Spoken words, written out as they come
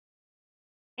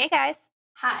Hey guys.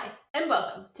 Hi, and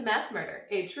welcome to Mass Murder,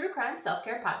 a true crime self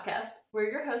care podcast.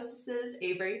 We're your hostesses,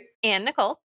 Avery. And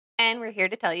Nicole. And we're here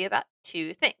to tell you about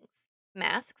two things: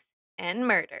 masks and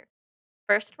murder.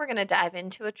 First, we're going to dive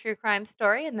into a true crime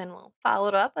story, and then we'll follow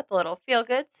it up with a little feel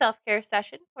good self care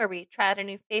session where we try out a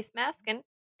new face mask and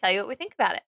tell you what we think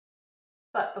about it.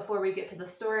 But before we get to the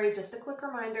story, just a quick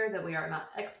reminder that we are not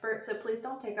experts, so please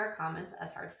don't take our comments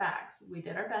as hard facts. We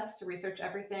did our best to research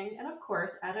everything and, of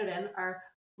course, added in our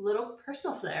little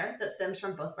personal flair that stems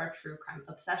from both of our true crime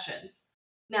obsessions.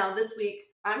 Now, this week,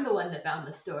 I'm the one that found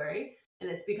this story,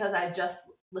 and it's because I just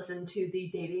listened to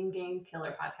the Dating Game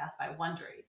Killer podcast by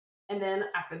Wondery. And then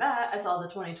after that, I saw the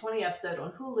 2020 episode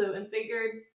on Hulu and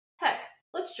figured, heck,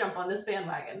 let's jump on this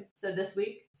bandwagon. So this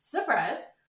week, surprise!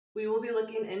 We will be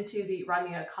looking into the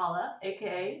Rodney Alcala,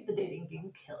 aka the Dating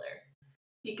Game Killer.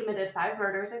 He committed 5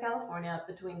 murders in California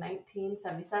between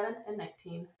 1977 and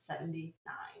 1979.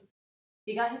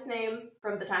 He got his name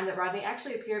from the time that Rodney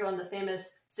actually appeared on the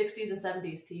famous 60s and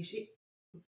 70s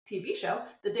TV show,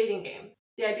 The Dating Game.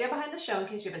 The idea behind the show, in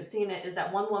case you haven't seen it, is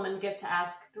that one woman gets to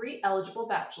ask 3 eligible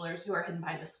bachelors who are hidden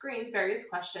behind a screen various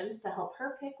questions to help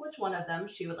her pick which one of them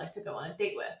she would like to go on a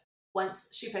date with.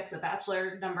 Once she picks a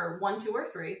bachelor number 1, 2, or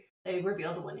 3, they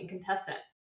reveal the winning contestant.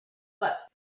 But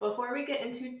before we get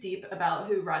into deep about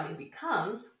who Rodney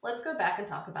becomes, let's go back and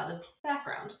talk about his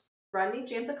background. Rodney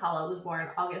James Alcala was born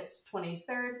August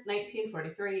 23rd,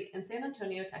 1943, in San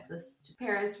Antonio, Texas, to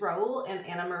parents Raul and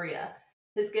Anna Maria.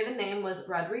 His given name was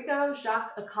Rodrigo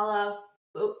Jacques Alcala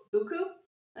Buku,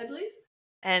 I believe.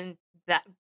 And that,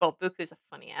 well, Buku's a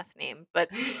funny ass name, but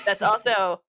that's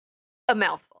also a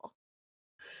mouthful.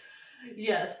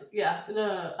 Yes, yeah.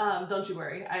 No, don't you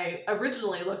worry. I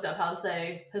originally looked up how to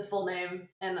say his full name,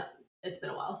 and it's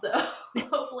been a while, so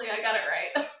hopefully I got it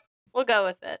right. We'll go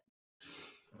with it.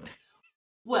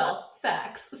 Well,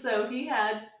 facts. So he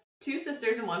had 2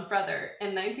 sisters and 1 brother.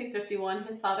 In 1951,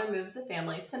 his father moved the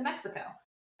family to Mexico.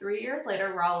 3 years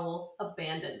later, Raul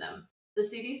abandoned them. The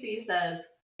CDC says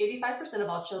 85% of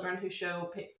all children who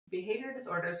show behavior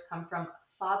disorders come from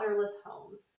fatherless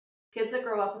homes. Kids that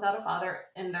grow up without a father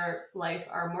in their life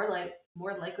are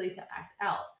more likely to act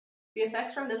out. The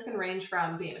effects from this can range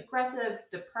from being aggressive,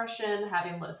 depression,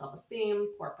 having low self esteem,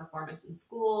 poor performance in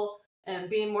school,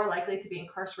 and being more likely to be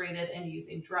incarcerated and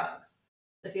using drugs.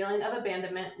 The feeling of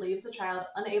abandonment leaves the child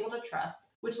unable to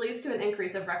trust, which leads to an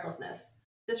increase of recklessness.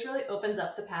 This really opens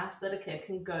up the paths that a kid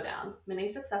can go down. Many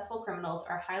successful criminals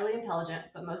are highly intelligent,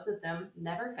 but most of them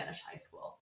never finish high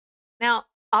school. Now,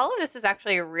 all of this is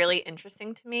actually really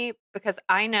interesting to me because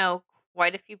I know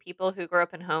quite a few people who grew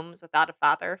up in homes without a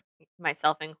father,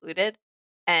 myself included,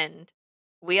 and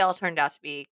we all turned out to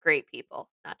be great people.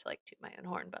 Not to like toot my own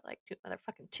horn, but like toot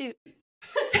motherfucking toot.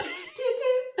 Toot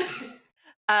toot!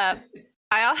 Uh,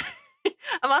 I'm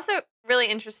also really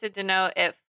interested to know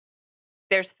if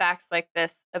there's facts like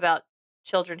this about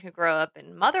children who grow up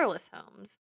in motherless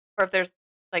homes, or if there's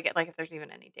like if there's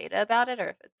even any data about it, or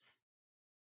if it's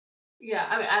Yeah,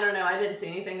 I mean, I don't know. I didn't see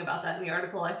anything about that in the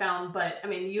article I found, but I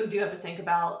mean, you do have to think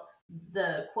about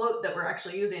the quote that we're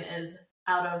actually using is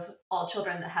out of all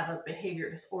children that have a behavior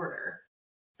disorder.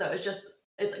 So it's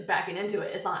like backing into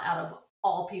it. It's not out of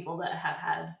all people that have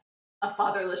had a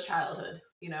fatherless childhood,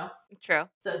 you know? true.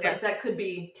 So it's Fair. like that could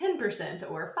be 10%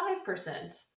 or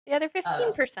 5% The other of,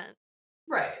 15%.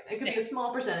 right. It could be Yeah, a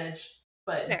small percentage,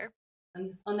 but fair.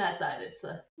 on that side, it's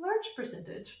a large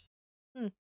percentage. Hmm.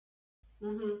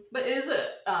 But it is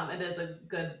a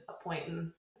good point,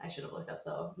 and I should have looked up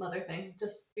the mother thing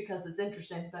just because it's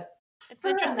interesting. But It's for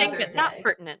interesting, another but not day,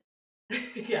 pertinent.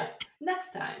 yeah,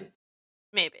 next time.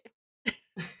 Maybe.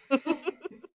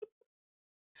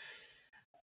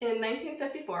 In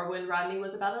 1954, when Rodney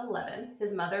was about 11,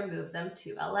 his mother moved them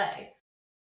to LA.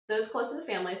 Those close to the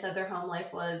family said their home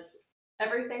life was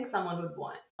everything someone would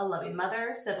want: a loving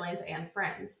mother, siblings, and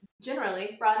friends.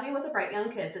 Generally, Rodney was a bright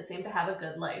young kid that seemed to have a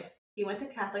good life. He went to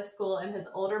Catholic school, and his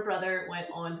older brother went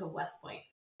on to West Point.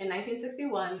 In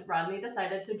 1961, Rodney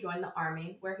decided to join the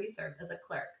Army, where he served as a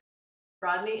clerk.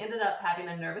 Rodney ended up having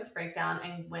a nervous breakdown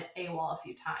and went AWOL a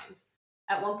few times.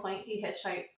 At one point, he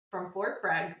hitchhiked from Fort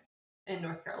Bragg in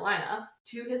North Carolina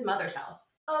to his mother's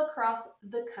house across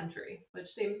the country, which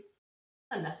seems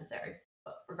unnecessary,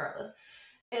 but regardless.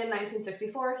 In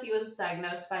 1964, he was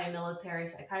diagnosed by a military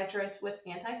psychiatrist with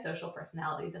antisocial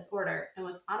personality disorder and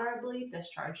was honorably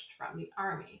discharged from the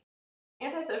Army.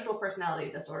 Antisocial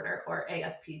personality disorder, or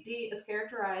ASPD, is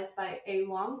characterized by a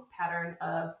long pattern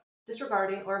of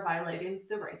disregarding or violating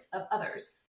the rights of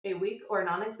others. A weak or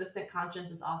non-existent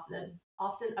conscience is often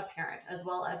apparent, as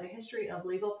well as a history of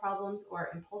legal problems or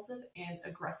impulsive and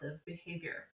aggressive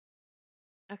behavior.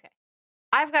 Okay.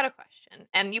 I've got a question,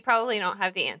 and you probably don't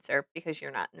have the answer because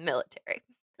you're not in the military.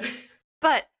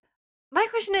 But my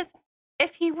question is,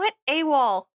 if he went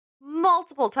AWOL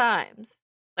multiple times,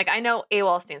 like I know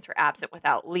AWOL stands for absent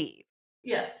without leave,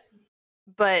 Yes.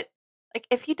 but like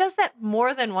if he does that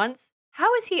more than once,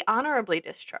 how is he honorably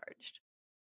discharged?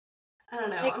 I don't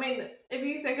know. I Like, mean, if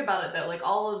you think about it though, like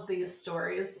all of these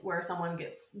stories where someone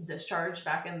gets discharged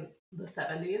back in the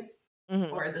 70s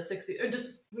mhm, or the 60s, or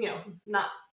just, not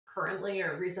currently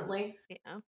or recently,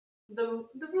 yeah, the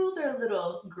rules are a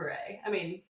little gray. I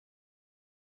mean,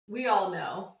 we all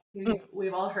know.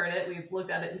 We've all heard it. We've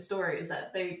looked at it in stories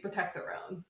that they protect their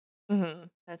own.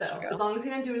 that's So as true. long as he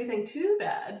didn't do anything too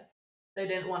bad, they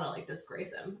didn't want to like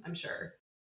disgrace him. I'm sure.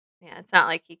 Yeah, it's not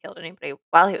like he killed anybody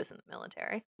while he was in the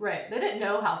military. Right? They didn't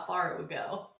know how far it would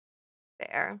go.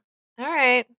 Fair. All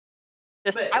right.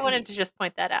 Just But I wanted to just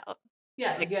point that out.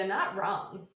 yeah, Like, you're not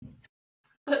wrong.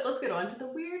 But let's get on to the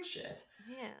weird shit.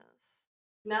 yes.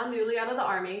 Now newly out of the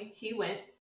army, he went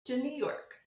to New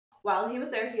York. While he was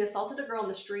there, he assaulted a girl in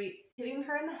the street, hitting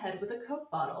her in the head with a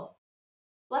Coke bottle.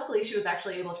 Luckily, she was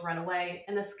actually able to run away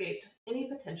and escaped any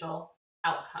potential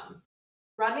outcome.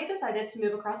 Rodney decided to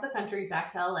move across the country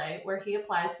back to LA, where he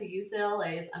applies to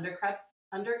UCLA's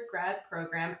undergrad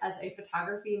program as a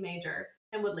photography major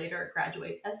and would later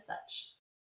graduate as such.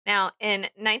 Now, in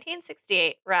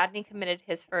 1968, Rodney committed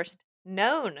his first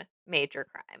known major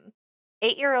crime.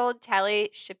 8-year-old Tally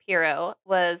Shapiro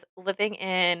was living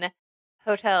in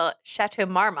Hotel Chateau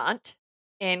Marmont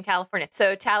in California.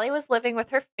 So, Tally was living with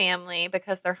her family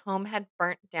because their home had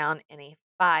burnt down in a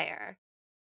fire.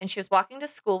 And she was walking to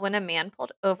school when a man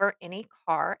pulled over in a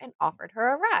car and offered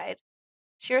her a ride.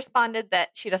 She responded that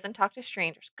she doesn't talk to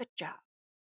strangers. Good job.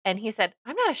 And he said,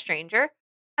 I'm not a stranger.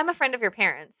 I'm a friend of your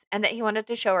parents. And that he wanted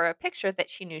to show her a picture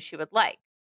that she knew she would like.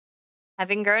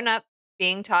 Having grown up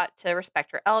being taught to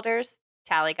respect her elders,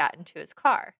 Tally got into his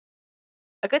car.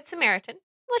 A good Samaritan,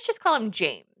 let's just call him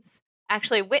James,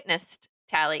 actually witnessed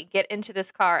Tally get into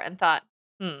this car and thought,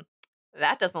 hmm,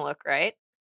 that doesn't look right.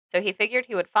 So he figured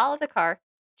he would follow the car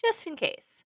just in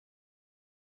case.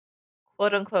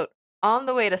 Quote unquote, on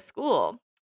the way to school,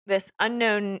 this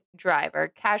unknown driver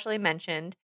casually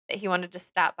mentioned that he wanted to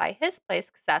stop by his place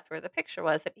because that's where the picture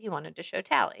was that he wanted to show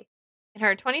Tally. In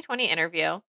her 2020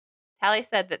 interview, Tally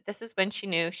said that this is when she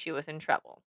knew she was in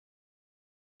trouble.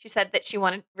 She said that she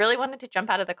really wanted to jump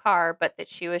out of the car, but that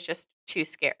she was just too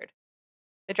scared.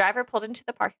 The driver pulled into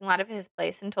the parking lot of his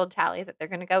place and told Tally that they're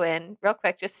going to go in real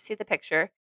quick just to see the picture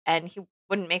and he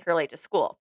wouldn't make her late to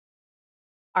school.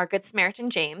 Our Good Samaritan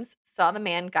James saw the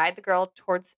man guide the girl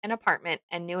towards an apartment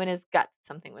and knew in his gut that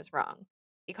something was wrong.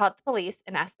 He called the police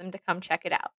and asked them to come check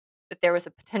it out, that there was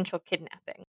a potential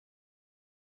kidnapping.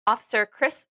 Officer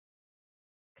Chris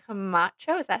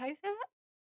Camacho, is that how you say that?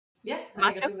 Yeah, I think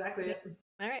Camacho? that's exactly Yeah. it.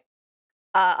 All right.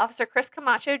 Officer Chris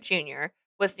Camacho Jr.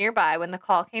 was nearby when the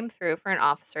call came through for an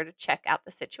officer to check out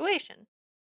the situation.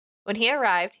 When he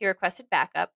arrived, he requested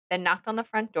backup, then knocked on the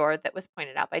front door that was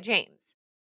pointed out by James.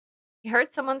 He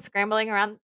heard someone scrambling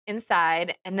around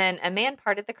inside, and then a man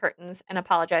parted the curtains and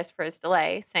apologized for his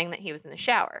delay, saying that he was in the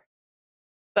shower.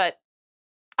 But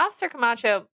Officer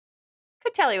Camacho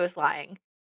could tell he was lying.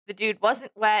 The dude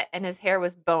wasn't wet and his hair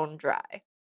was bone dry.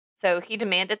 So he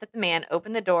demanded that the man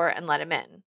open the door and let him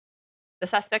in. The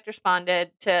suspect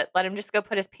responded to let him just go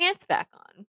put his pants back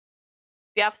on.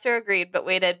 The officer agreed, but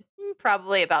waited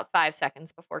probably about 5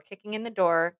 seconds before kicking in the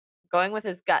door, going with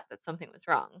his gut that something was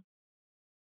wrong.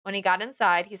 When he got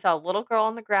inside, he saw a little girl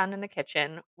on the ground in the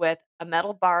kitchen with a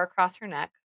metal bar across her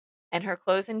neck and her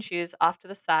clothes and shoes off to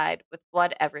the side with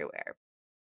blood everywhere.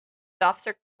 The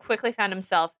officer quickly found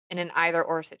himself in an either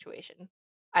or situation.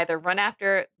 Either run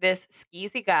after this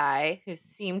skeezy guy who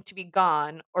seemed to be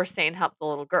gone or stay and help the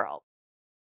little girl.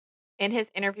 In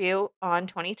his interview on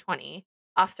 2020,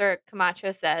 Officer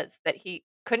Camacho says that he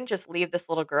couldn't just leave this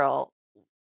little girl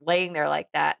laying there like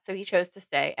that, so he chose to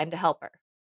stay and to help her.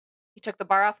 He took the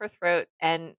bar off her throat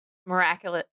and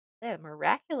miraculously,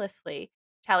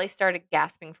 Tally started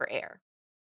gasping for air.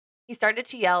 He started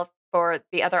to yell for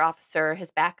the other officer,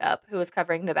 his backup, who was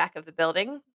covering the back of the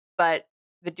building, but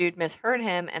the dude misheard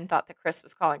him and thought that Chris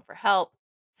was calling for help,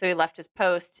 so he left his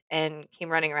post and came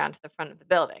running around to the front of the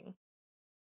building.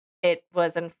 It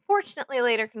was unfortunately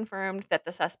later confirmed that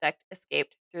the suspect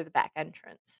escaped through the back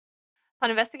entrance. Upon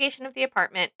investigation of the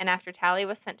apartment and after Tally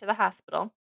was sent to the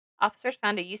hospital, officers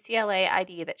found a UCLA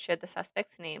ID that showed the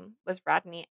suspect's name was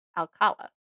Rodney Alcala.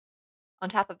 On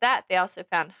top of that, they also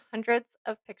found hundreds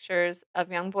of pictures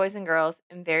of young boys and girls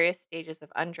in various stages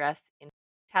of undress.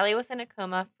 Tally was in a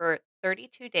coma for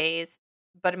 32 days,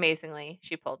 but amazingly,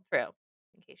 she pulled through.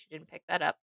 In case you didn't pick that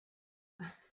up.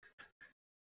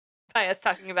 by us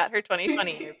talking about her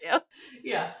 2020 interview.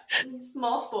 Yeah,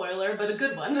 small spoiler, but a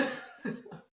good one.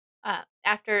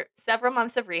 After several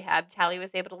months of rehab, Tally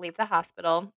was able to leave the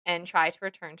hospital and try to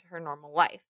return to her normal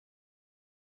life.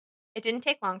 It didn't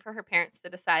take long for her parents to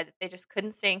decide that they just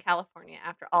couldn't stay in California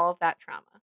after all of that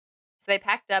trauma. So they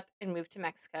packed up and moved to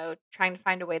Mexico, trying to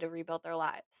find a way to rebuild their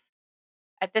lives.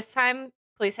 At this time,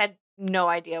 police had no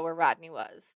idea where Rodney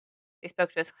was. They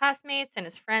spoke to his classmates and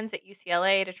his friends at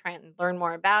UCLA to try and learn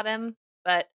more about him,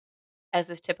 but as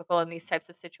is typical in these types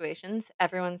of situations,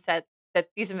 everyone said that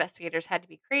these investigators had to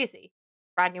be crazy.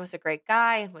 Rodney was a great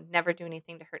guy and would never do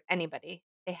anything to hurt anybody.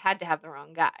 They had to have the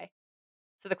wrong guy.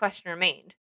 So the question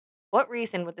remained, what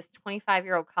reason would this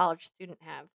 25-year-old college student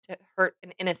have to hurt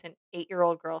an innocent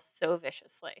 8-year-old girl so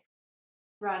viciously?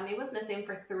 Rodney was missing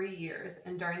for 3 years,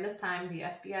 and during this time, the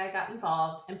FBI got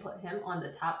involved and put him on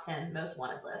the top 10 most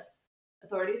wanted list.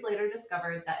 Authorities later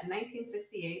discovered that in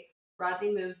 1968,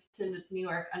 Rodney moved to New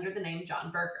York under the name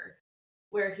John Berger,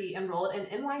 where he enrolled in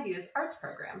NYU's arts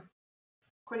program.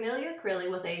 Cornelia Crilly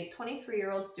was a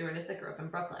 23-year-old stewardess that grew up in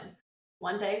Brooklyn.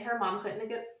 One day, her mom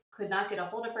could not get a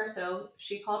hold of her, so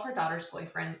she called her daughter's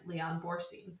boyfriend, Leon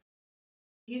Borstein.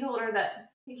 He told her that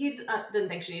he didn't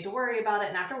think she needed to worry about it,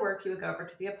 and after work, he would go over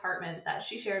to the apartment that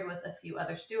she shared with a few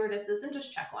other stewardesses and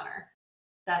just check on her.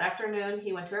 That afternoon,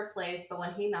 he went to her place, but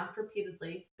when he knocked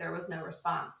repeatedly, there was no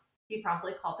response. He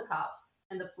promptly called the cops,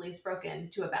 and the police broke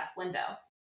into a back window.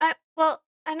 Well,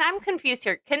 and I'm confused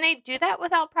here. Can they do that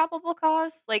without probable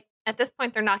cause? Like at this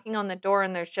point, they're knocking on the door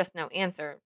and there's just no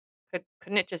answer.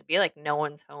 Couldn't it just be like no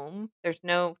one's home? There's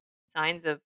no signs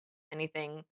of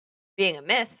anything being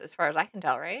amiss, as far as I can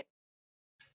tell, right?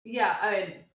 Yeah,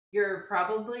 you're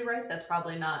probably right. That's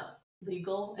probably not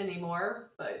legal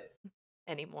anymore, but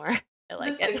Anymore. I the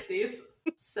like it. 60s.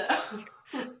 So,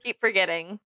 Keep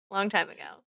forgetting. Long time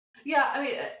ago. yeah, I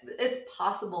mean, it's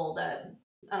possible that,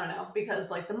 I don't know,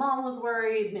 because like the mom was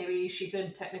worried, maybe she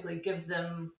could technically give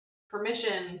them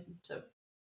permission to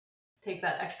take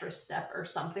that extra step or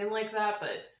something like that.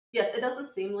 But yes, it doesn't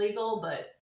seem legal, but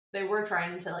they were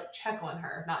trying to like check on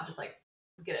her, not just like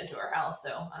get into her house.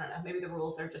 So I don't know. Maybe the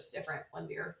rules are just different when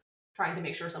you're trying to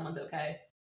make sure someone's okay.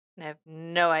 I have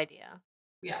no idea.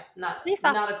 Yeah, Police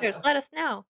not a officers, clue. let us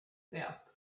know. Yeah.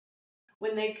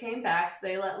 When they came back,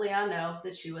 they let Leon know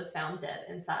that she was found dead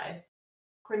inside.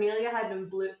 Cornelia had been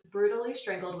brutally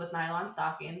strangled with nylon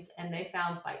stockings, and they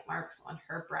found bite marks on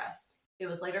her breast. It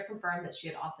was later confirmed that she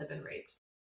had also been raped.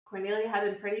 Cornelia had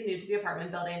been pretty new to the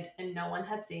apartment building, and no one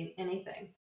had seen anything,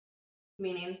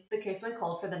 meaning the case went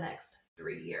cold for the next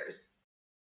 3 years.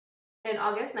 In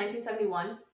August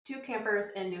 1971, two campers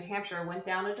in New Hampshire went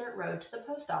down a dirt road to the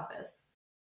post office.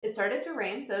 It started to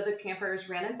rain, so the campers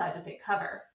ran inside to take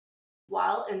cover.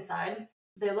 While inside,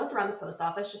 they looked around the post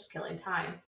office, just killing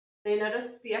time. They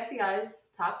noticed the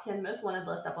FBI's top 10 most wanted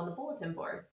list up on the bulletin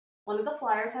board. One of the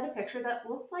flyers had a picture that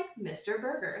looked like Mr.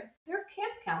 Berger, their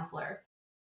camp counselor.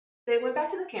 They went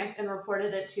back to the camp and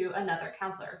reported it to another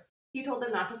counselor. He told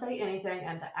them not to say anything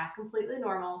and to act completely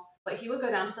normal, but he would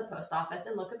go down to the post office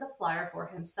and look at the flyer for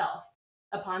himself.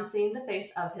 Upon seeing the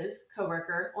face of his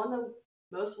coworker on the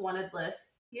most wanted list,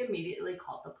 he immediately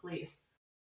called the police.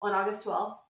 On August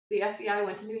 12th, the FBI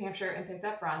went to New Hampshire and picked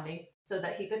up Rodney so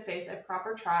that he could face a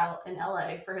proper trial in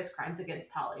LA for his crimes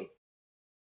against Holly.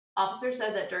 Officers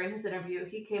said that during his interview,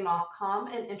 he came off calm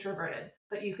and introverted,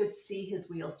 but you could see his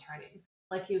wheels turning,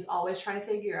 like he was always trying to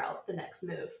figure out the next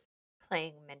move.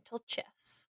 Playing mental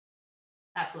chess.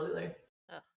 Absolutely.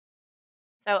 Ugh.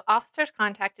 So, officers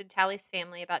contacted Tally's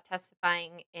family about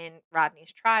testifying in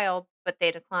Rodney's trial, but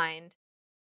they declined.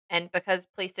 And because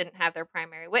police didn't have their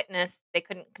primary witness, they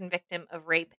couldn't convict him of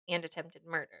rape and attempted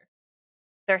murder.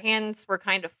 Their hands were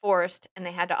kind of forced, and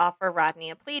they had to offer Rodney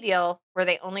a plea deal where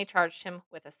they only charged him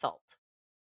with assault.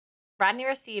 Rodney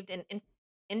received an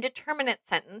indeterminate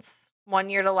sentence, 1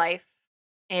 year to life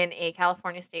in a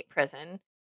California state prison,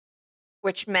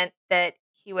 which meant that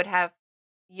he would have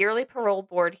yearly parole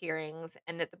board hearings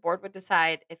and that the board would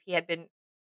decide if he had been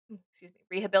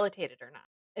rehabilitated or not.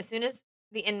 As soon as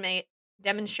the inmate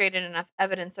demonstrated enough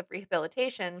evidence of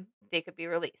rehabilitation, they could be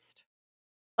released.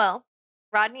 Well,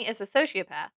 Rodney is a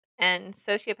sociopath, and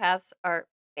sociopaths are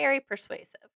very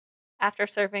persuasive. After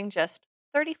serving just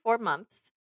 34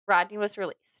 months, Rodney was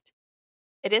released.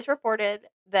 It is reported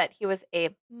that he was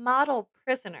a model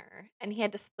prisoner and he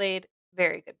had displayed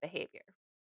very good behavior.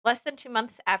 Less than 2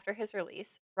 months after his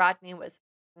release, Rodney was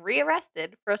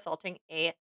rearrested for assaulting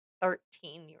a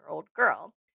 13-year-old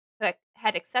girl who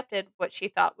had accepted what she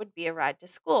thought would be a ride to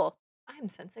school. I'm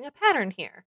sensing a pattern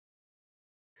here.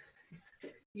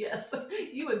 Yes,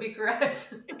 you would be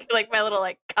correct. Like my little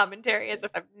like commentary as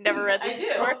if I've never read this I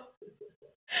before. do.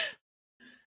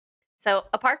 So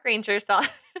a park ranger saw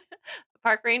a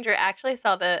park ranger actually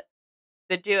saw the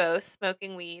duo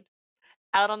smoking weed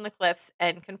out on the cliffs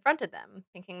and confronted them,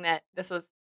 thinking that this was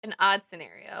an odd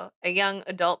scenario. A young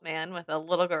adult man with a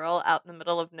little girl out in the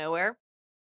middle of nowhere.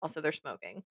 Also, they're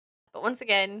smoking. But once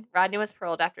again, Rodney was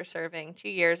paroled after serving 2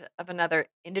 years of another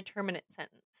indeterminate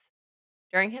sentence.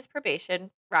 During his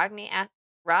probation, Rodney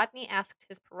asked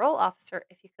his parole officer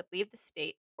if he could leave the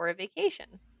state for a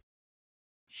vacation.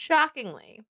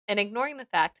 Shockingly, and ignoring the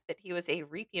fact that he was a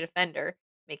repeat offender,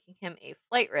 making him a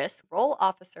flight risk, parole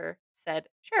officer said,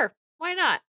 "Sure, why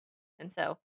not?" And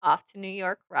so off to New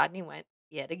York Rodney went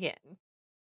yet again.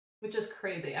 Which is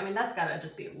crazy. I mean, that's gotta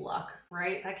just be luck,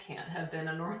 right? That can't have been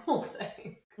a normal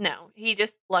thing. No, he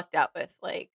just lucked out with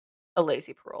like a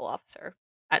lazy parole officer.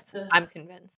 I'm Ugh.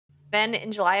 convinced. Then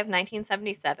in July of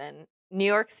 1977, New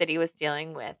York City was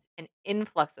dealing with an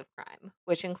influx of crime,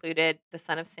 which included the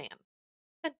son of Sam.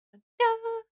 Dun, dun,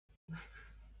 dun.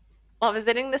 While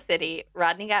visiting the city,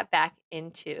 Rodney got back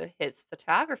into his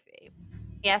photography.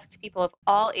 He asked people of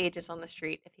all ages on the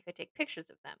street if he could take pictures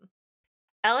of them.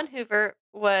 Ellen Hoover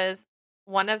was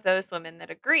one of those women that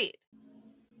agreed.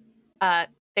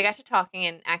 They got to talking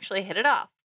and actually hit it off.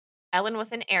 Ellen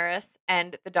was an heiress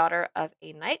and the daughter of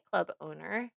a nightclub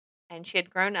owner, and she had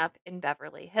grown up in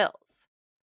Beverly Hills.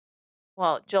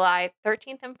 Well, July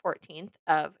 13th and 14th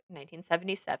of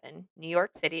 1977, New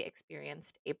York City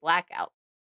experienced a blackout,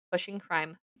 pushing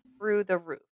crime through the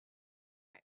roof.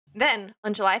 Then,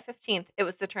 on July 15th, it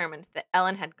was determined that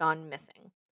Ellen had gone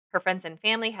missing. Her friends and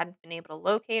family hadn't been able to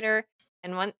locate her,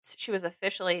 and once she was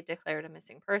officially declared a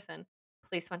missing person,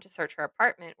 police went to search her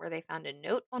apartment where they found a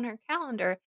note on her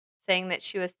calendar saying that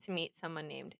she was to meet someone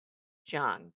named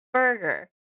John Berger.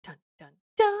 Dun dun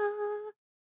dun.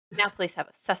 Now police have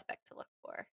a suspect to look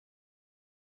for.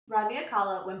 Rodney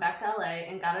Akala went back to LA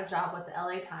and got a job with the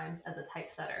LA Times as a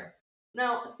typesetter.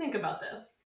 Now, think about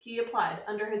this. He applied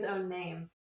under his own name.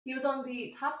 He was on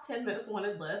the top 10 most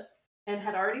wanted list and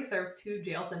had already served 2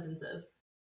 jail sentences.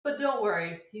 But don't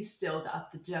worry, he still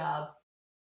got the job.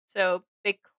 So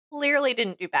they clearly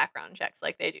didn't do background checks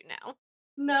like they do now.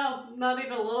 No, not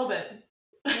even a little bit.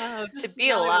 Wow, to Just be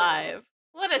not even a little, alive.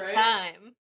 What a right?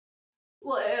 time.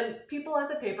 Well, and people at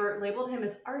the paper labeled him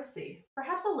as artsy,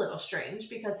 perhaps a little strange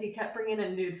because he kept bringing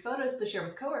in nude photos to share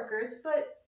with coworkers, but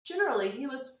generally he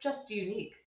was just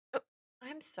unique, Oh,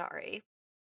 I'm sorry.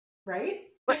 right?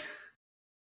 What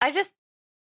I just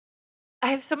I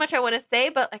have so much I wanna say,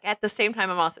 but, like, at the same time,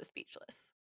 I'm also speechless.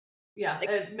 Yeah, Like,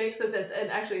 it makes no sense. And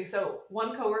actually, so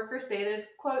one coworker stated,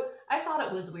 quote, "I thought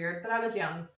it was weird, but I was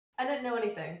young. I didn't know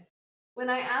anything. When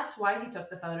I asked why he took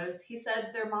the photos, he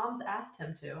said their moms asked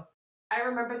him to. I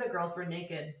remember the girls were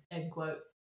naked," end quote.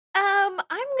 I'm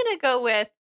gonna go with,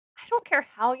 I don't care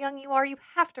how young you are, you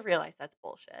have to realize that's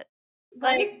bullshit.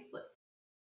 Like, Right?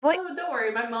 what Oh, don't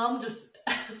worry. My mom just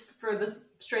asked for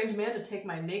this strange man to take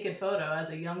my naked photo as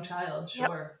a young child. yep,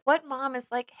 Sure. what mom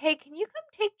is like, "Hey, can you come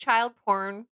take child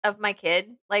porn of my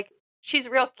kid? Like, she's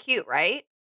real cute, right?"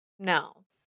 No.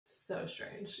 So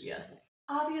strange. Yes.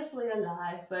 Obviously a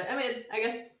lie, but I mean, I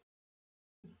guess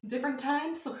different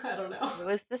times. I don't know. It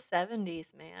was the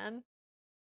 '70s, man.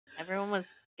 Everyone was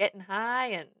getting high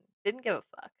and didn't give a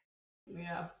fuck.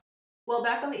 Yeah. Well,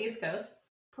 back on the East Coast,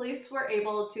 police were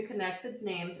able to connect the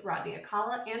names Rodney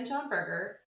Akala and John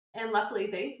Berger, and luckily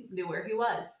they knew where he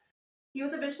was. He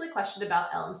was eventually questioned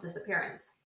about Ellen's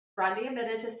disappearance. Rodney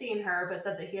admitted to seeing her, but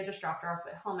said that he had just dropped her off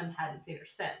at home and hadn't seen her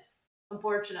since.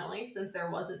 Unfortunately, since there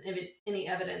wasn't any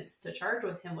evidence to charge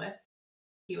with him with,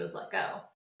 he was let go.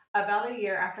 About a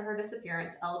year after her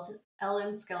disappearance,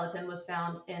 Ellen's skeleton was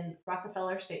found in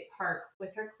Rockefeller State Park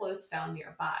with her clothes found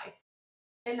nearby.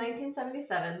 In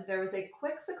 1977, there was a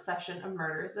quick succession of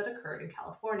murders that occurred in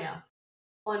California.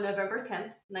 On November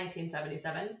 10th,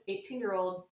 1977,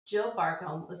 18-year-old Jill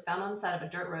Barcombe was found on the side of a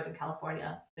dirt road in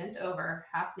California, bent over,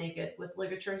 half naked, with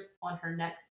ligatures on her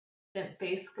neck and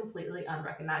face completely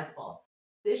unrecognizable.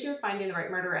 The issue with finding the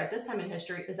right murderer at this time in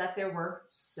history is that there were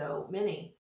so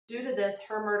many. Due to this,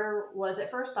 her murder was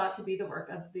at first thought to be the work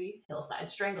of the Hillside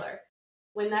Strangler.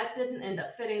 When that didn't end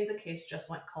up fitting, the case just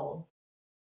went cold.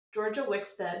 Georgia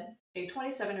Wickstead, a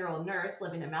 27-year-old nurse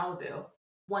living in Malibu,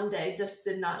 one day just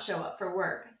did not show up for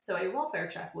work, so a welfare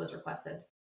check was requested.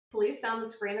 Police found the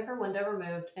screen of her window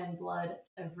removed and blood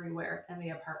everywhere in the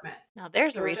apartment. Now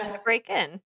there's a reason to Georgia, break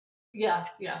in. yeah,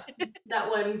 yeah, that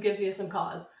one gives you some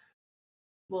cause.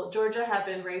 Well, Georgia had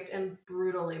been raped and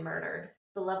brutally murdered.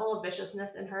 The level of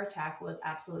viciousness in her attack was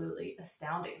absolutely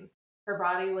astounding. Her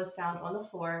body was found on the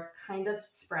floor, kind of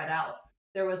spread out.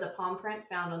 There was a palm print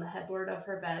found on the headboard of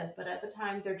her bed, but at the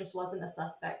time there just wasn't a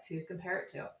suspect to compare it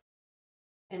to.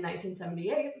 In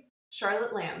 1978,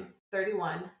 Charlotte Lamb,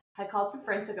 31, had called some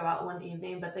friends to go out one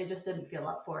evening, but they just didn't feel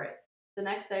up for it. The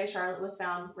next day, Charlotte was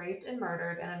found raped and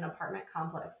murdered in an apartment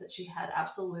complex that she had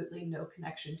absolutely no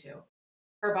connection to.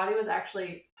 Her body was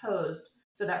actually posed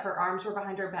so that her arms were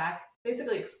behind her back,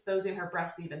 basically exposing her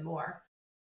breast even more.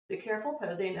 The careful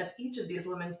posing of each of these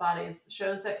women's bodies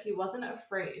shows that he wasn't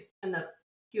afraid and that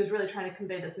he was really trying to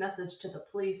convey this message to the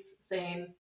police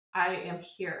saying, I am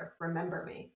here, remember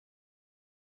me.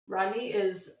 Rodney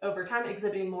is over time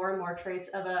exhibiting more and more traits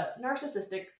of a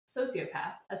narcissistic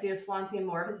sociopath as he is flaunting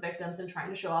more of his victims and trying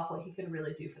to show off what he can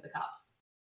really do for the cops.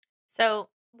 So,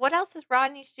 what else is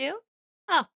Rodney to do?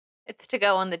 Oh, it's to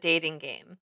go on the dating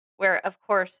game, where, of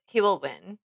course, he will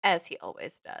win, as he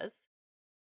always does.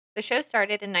 The show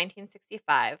started in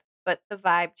 1965, but the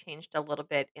vibe changed a little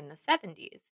bit in the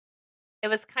 70s. It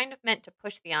was kind of meant to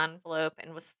push the envelope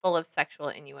and was full of sexual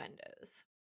innuendos.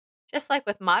 Just like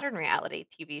with modern reality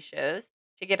TV shows,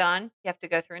 to get on, you have to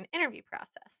go through an interview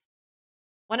process.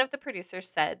 One of the producers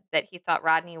said that he thought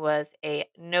Rodney was a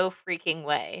no freaking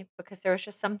way because there was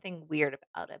just something weird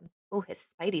about him. Oh,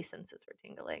 his spidey senses were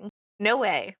tingling. No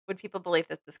way would people believe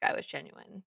that this guy was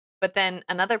genuine. But then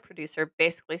another producer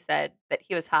basically said that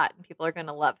he was hot and people are going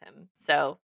to love him.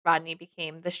 So Rodney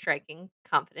became the striking,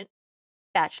 confident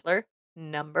bachelor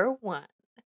number one.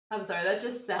 I'm sorry, that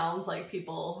just sounds like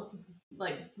people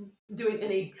like doing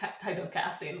any type of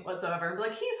casting whatsoever.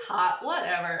 Like, he's hot,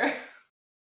 whatever.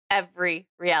 Every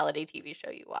reality TV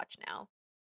show you watch now.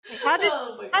 Like, how did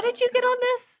Oh my how did god. you get on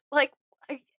this? Like,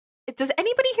 I does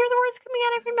anybody hear the words coming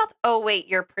out of your mouth? "Oh, wait,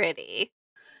 you're pretty."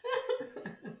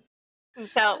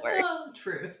 That's how it works. Oh,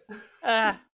 truth.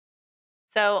 Ugh.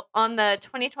 So, on the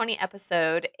 2020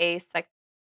 episode, a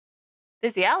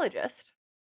physiologist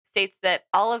states that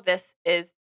all of this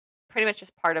is pretty much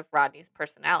just part of Rodney's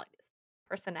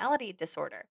personality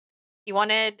disorder. He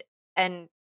wanted and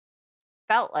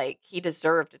felt like he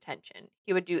deserved attention.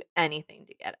 He would do anything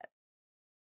to get it.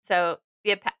 So,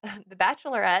 the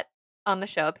Bachelorette on the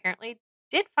show apparently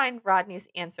did find Rodney's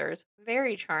answers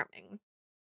very charming.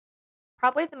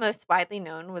 Probably the most widely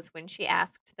known was when she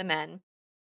asked the men,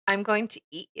 "I'm going to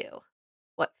eat you.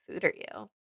 What food are you?"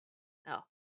 Oh,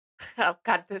 oh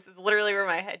God, this is literally where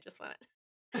my head just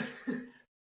went.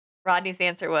 Rodney's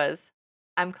answer was,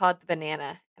 "I'm called the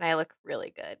banana and I look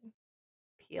really good.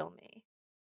 Peel me."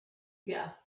 Yeah.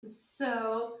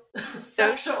 So So,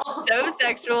 so sexual.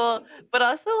 sexual, but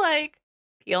also like,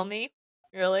 peel me?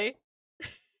 Really?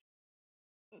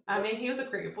 I mean, he was a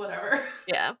creep, whatever.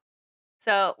 Yeah.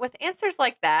 So, with answers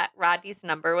like that, Rodney's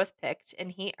number was picked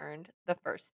and he earned the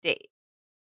first date.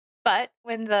 But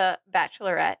when the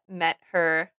bachelorette met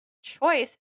her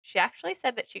choice, she actually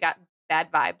said that she got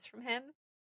bad vibes from him.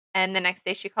 And the next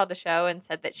day she called the show and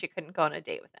said that she couldn't go on a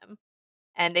date with him.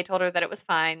 And they told her that it was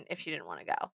fine if she didn't want to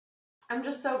go. I'm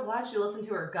just so glad she listened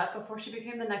to her gut before she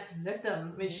became the next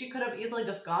victim. I mean, Mhm. she could have easily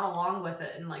just gone along with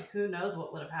it and, like, who knows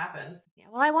what would have happened. Yeah,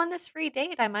 well, I won this free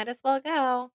date. I might as well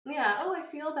go. Yeah, oh, I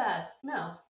feel bad.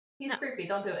 No. He's No. creepy,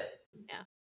 don't do it. Yeah.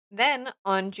 Then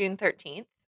on June 13th,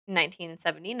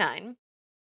 1979,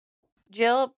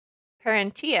 Jill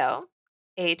Parentillo,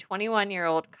 a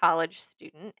 21-year-old college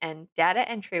student and data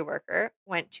entry worker,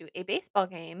 went to a baseball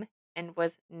game and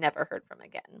was never heard from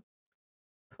again.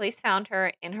 Police found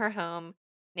her in her home,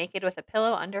 naked with a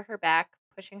pillow under her back,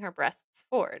 pushing her breasts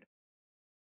forward.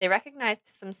 They recognized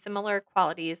some similar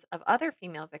qualities of other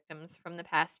female victims from the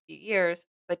past few years,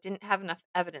 but didn't have enough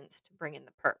evidence to bring in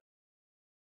the perp.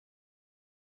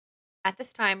 At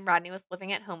this time, Rodney was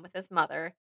living at home with his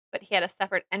mother, but he had a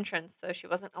separate entrance, so she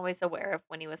wasn't always aware of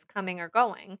when he was coming or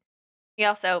going. He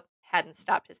also hadn't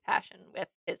stopped his passion with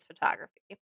his photography.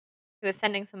 He was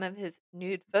sending some of his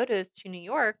nude photos to New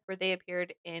York, where they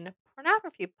appeared in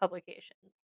pornography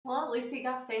publications. Well, at least he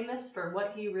got famous for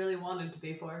what he really wanted to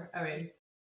be for. I mean,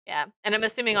 Yeah, and I'm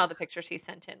assuming all the pictures he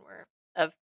sent in were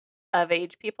of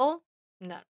age people.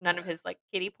 No, none of his like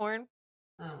kitty porn.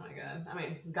 oh my god. I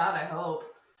mean, God, I hope.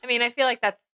 I mean, I feel like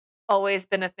that's always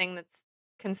been a thing that's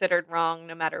considered wrong,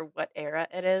 no matter what era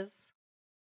it is.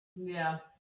 Yeah.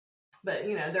 But,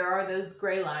 there are those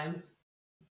gray lines.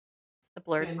 The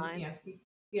blurred And, lines.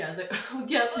 yeah, it's like,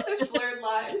 yes, there's blurred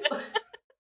lines.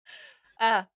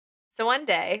 Ah. So one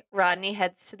day, Rodney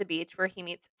heads to the beach where he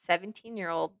meets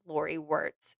 17-year-old Lori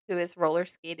Wertz, who is roller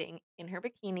skating in her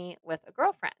bikini with a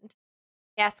girlfriend.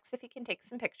 He asks if he can take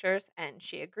some pictures, and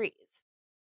she agrees.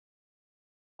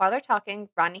 While they're talking,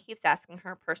 Rodney keeps asking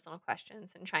her personal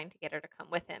questions and trying to get her to come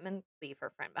with him and leave her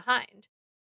friend behind.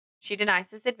 She denies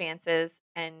his advances,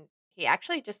 and he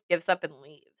actually just gives up and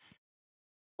leaves.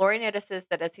 Lori notices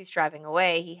that as he's driving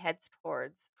away, he heads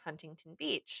towards Huntington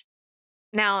Beach.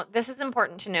 Now, this is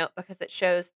important to note because it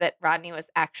shows that Rodney was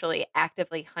actually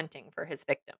actively hunting for his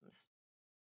victims.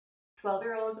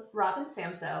 12-year-old Robin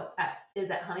Samso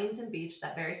is at Huntington Beach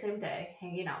that very same day,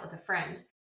 hanging out with a friend.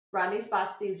 Rodney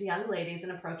spots these young ladies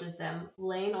and approaches them,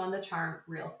 laying on the charm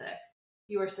real thick.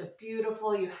 You are so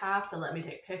beautiful, you have to let me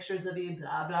take pictures of you,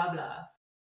 blah, blah, blah.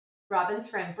 Robin's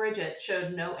friend Bridget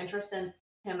showed no interest in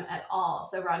him at all,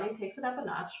 so Rodney takes it up a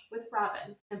notch with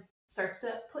Robin and starts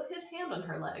to put his hand on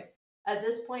her leg. At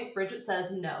this point, Bridget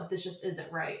says, "No, this just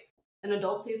isn't right." An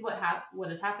adult sees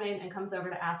what is happening and comes over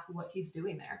to ask what he's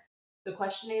doing there. The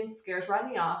questioning scares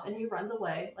Rodney off, and he runs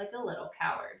away like a little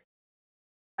coward.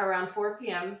 Around 4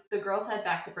 p.m., the girls head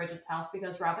back to Bridget's house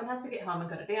because Robin has to get home and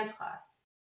go to dance class.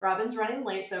 Robin's running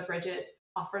late, so Bridget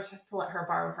offers to let her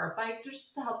borrow her bike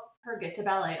just to help her get to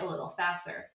ballet a little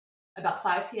faster. About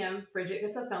 5 p.m., Bridget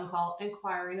gets a phone call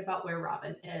inquiring about where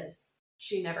Robin is.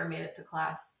 She never made it to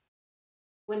class.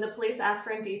 When the police asked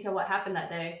her in detail what happened that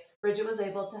day, Bridget was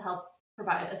able to help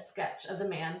provide a sketch of the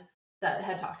man that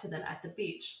had talked to them at the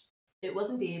beach. It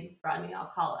was indeed Rodney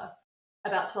Alcala.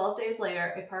 About 12 days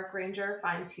later, a park ranger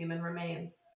finds human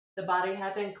remains. The body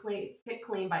had been picked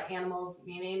clean by animals,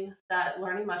 meaning that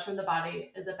learning much from the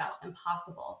body is about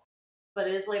impossible. But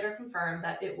it is later confirmed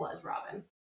that it was Robin.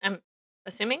 I'm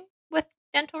assuming with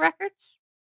dental records?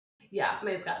 Yeah, I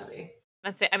mean, it's gotta be.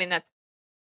 That's it. I mean, that's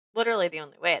literally the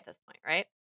only way at this point, right?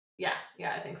 Yeah,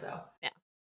 yeah, I think so. Yeah.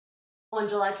 On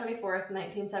July 24th,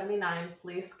 1979,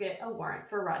 police get a warrant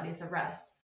for Rodney's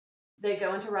arrest. They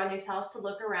go into Rodney's house to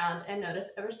look around and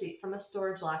notice a receipt from a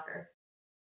storage locker.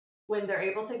 When they're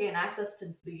able to gain access to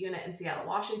the unit in Seattle,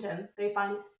 Washington, they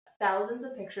find thousands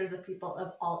of pictures of people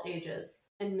of all ages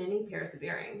and many pairs of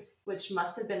earrings, which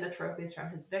must have been the trophies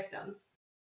from his victims.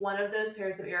 One of those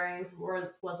pairs of earrings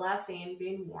was last seen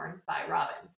being worn by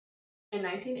Robin. In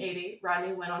 1980,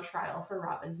 Rodney went on trial for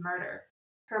Robin's murder.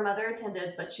 Her mother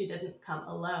attended, but she didn't come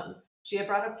alone. She had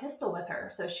brought a pistol with her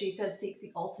so she could seek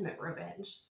the ultimate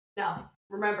revenge. Now,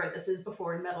 remember, this is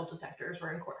before metal detectors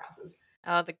were in courthouses.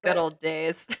 Oh, the good But old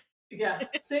days. yeah,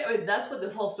 see, I mean, that's what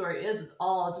this whole story is. It's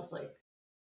all just like,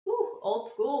 whew, old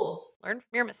school. Learn from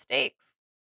your mistakes.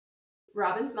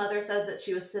 Robin's mother said that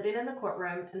she was sitting in the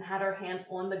courtroom and had her hand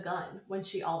on the gun when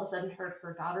she all of a sudden heard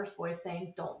her daughter's voice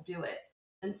saying, "Don't do it."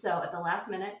 And so at the last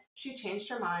minute, she changed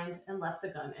her mind and left the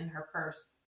gun in her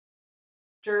purse.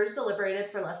 Jurors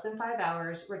deliberated for less than 5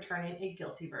 hours, returning a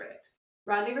guilty verdict.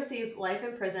 Rodney received life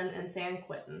in prison in San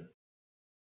Quentin.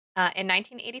 In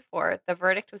 1984, the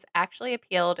verdict was actually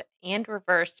appealed and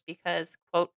reversed because,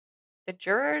 quote, the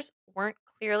jurors weren't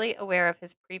clearly aware of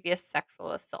his previous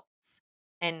sexual assaults.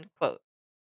 End quote.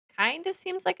 Kind of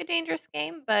seems like a dangerous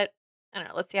game, but I don't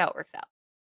know. Let's see how it works out.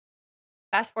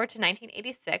 Fast forward to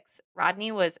 1986,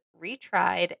 Rodney was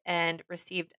retried and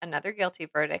received another guilty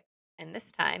verdict, and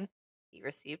this time he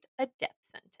received a death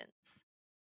sentence.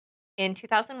 In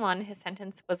 2001, his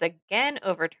sentence was again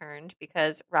overturned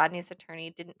because Rodney's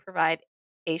attorney didn't provide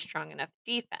a strong enough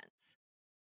defense.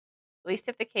 At least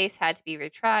if the case had to be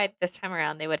retried, this time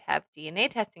around they would have DNA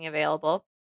testing available,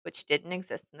 which didn't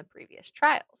exist in the previous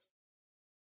trials.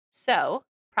 So,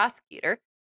 prosecutor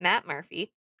Matt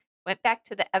Murphy went back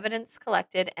to the evidence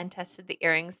collected and tested the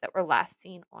earrings that were last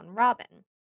seen on Robin.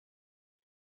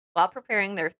 While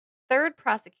preparing their third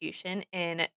prosecution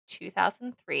in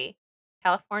 2003,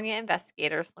 California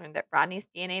investigators learned that Rodney's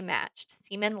DNA matched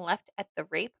semen left at the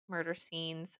rape murder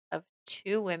scenes of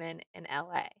two women in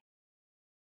LA.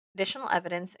 Additional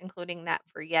evidence, including that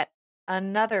for yet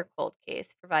another cold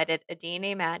case, provided a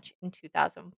DNA match in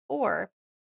 2004,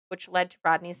 which led to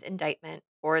Rodney's indictment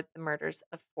for the murders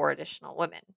of four additional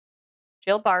women.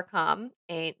 Jill Barcom,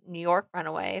 a New York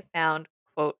runaway, found,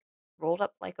 quote, rolled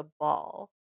up like a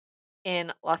ball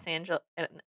in Los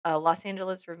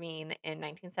Angeles ravine in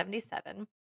 1977.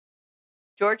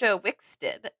 Georgia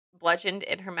Wickstead bludgeoned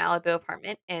in her Malibu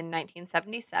apartment in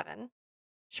 1977.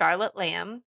 Charlotte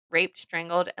Lamb raped,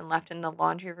 strangled, and left in the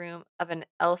laundry room of an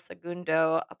El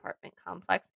Segundo apartment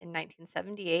complex in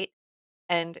 1978.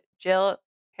 And Jill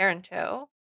Parenteau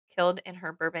killed in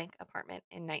her Burbank apartment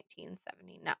in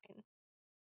 1979.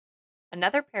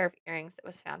 Another pair of earrings that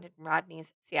was found in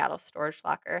Rodney's Seattle storage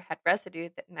locker had residue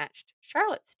that matched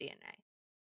Charlotte's DNA.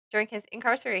 During his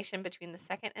incarceration between the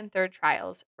second and third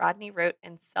trials, Rodney wrote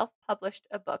and self published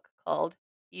a book called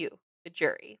You, the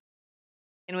Jury,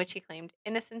 in which he claimed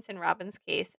innocence in Robin's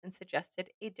case and suggested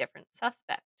a different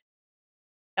suspect.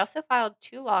 He also filed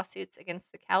two lawsuits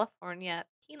against the California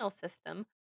penal system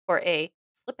for a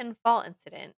slip and fall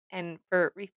incident and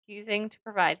for refusing to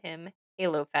provide him a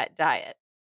low fat diet.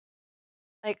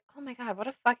 Like, oh my God, what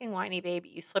a fucking whiny baby.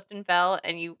 You slipped and fell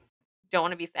and you don't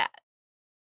want to be fat.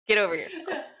 Get over yourself.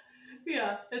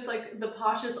 Yeah, it's like the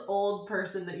poshest old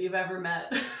person that you've ever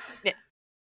met. Yeah.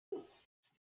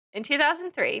 In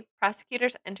 2003,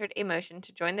 prosecutors entered a motion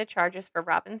to join the charges for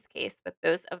Robin's case with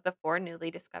those of the four newly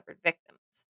discovered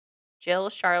victims: Jill,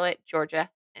 Charlotte, Georgia,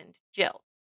 and Jill.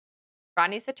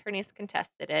 Rodney's attorneys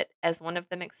contested it, as one of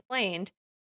them explained,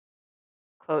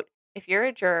 quote, "If you're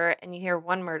a juror and you hear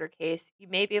one murder case, you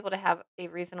may be able to have a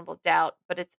reasonable doubt,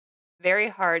 but it's very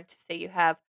hard to say you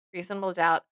have reasonable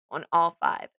doubt on all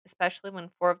five, especially when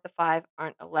four of the five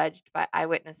aren't alleged by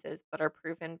eyewitnesses but are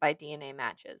proven by DNA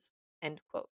matches." End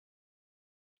quote.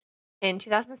 In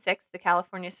 2006, the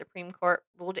California Supreme Court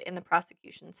ruled in the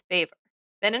prosecution's favor.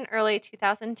 Then in early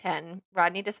 2010,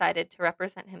 Rodney decided to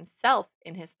represent himself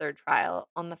in his third trial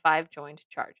on the five joined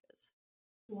charges.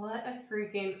 What a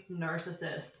freaking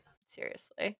narcissist.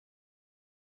 Seriously.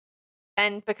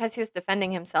 And because he was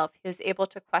defending himself, he was able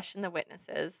to question the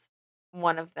witnesses,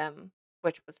 one of them,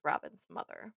 which was Robin's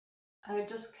mother. I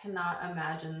just cannot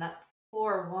imagine that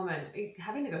poor woman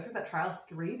having to go through that trial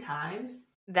 3 times.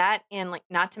 That, and like,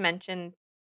 not to mention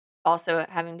also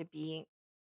having to be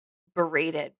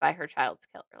berated by her child's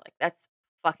killer. Like, that's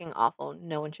fucking awful.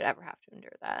 No one should ever have to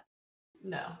endure that.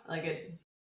 No, like it.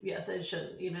 Yes, it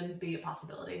shouldn't even be a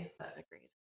possibility. But Agreed.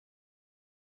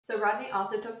 so Rodney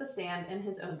also took the stand in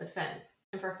his own defense,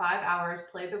 and for 5 hours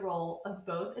played the role of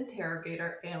both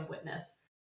interrogator and witness,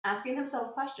 asking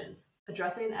himself questions,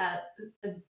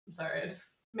 I'm sorry, it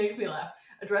just makes me laugh.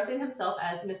 Addressing himself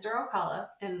as Mr. Alcala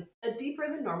in a deeper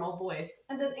than normal voice,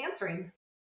 and then answering.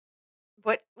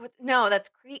 What? No, that's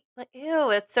like, ew,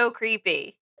 it's so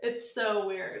creepy. It's so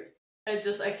weird. I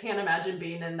can't imagine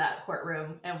being in that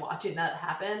courtroom and watching that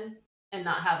happen and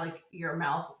not have like your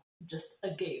mouth just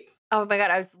agape. Oh my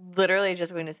god, I was literally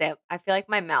just going to say, I feel like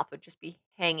my mouth would just be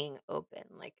hanging open,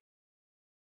 like,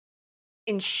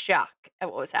 in shock at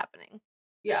what was happening.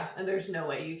 Yeah, and there's no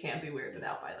way you can't be weirded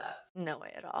out by that. No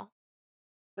way at all.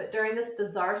 But during this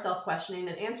bizarre self-questioning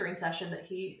and answering session that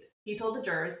he told the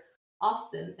jurors,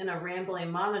 often in a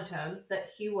rambling monotone, that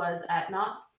he was at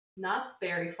Knott's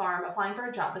Berry Farm applying for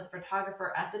a job as a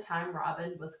photographer at the time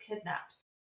Robin was kidnapped.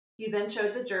 He then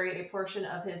showed the jury a portion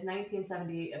of his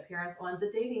 1978 appearance on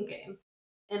The Dating Game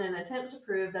in an attempt to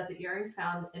prove that the earrings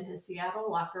found in his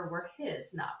Seattle locker were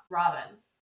his, not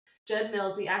Robin's. Jed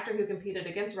Mills, the actor who competed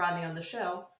against Rodney on the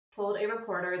show, told a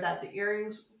reporter that that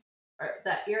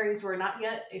earrings were not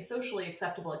yet a socially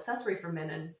acceptable accessory for men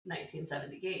in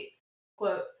 1978.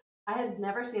 Quote, "I had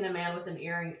never seen a man with an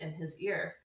earring in his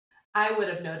ear. I would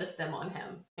have noticed them on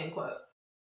him." End quote.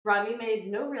 Rodney made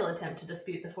no real attempt to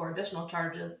dispute the four additional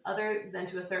charges, other than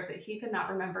to assert that he could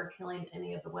not remember killing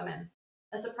any of the women.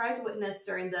 A surprise witness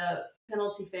during the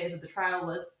penalty phase of the trial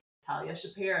was Talia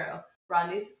Shapiro,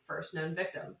 Rodney's first known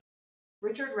victim.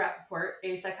 Richard Rappaport,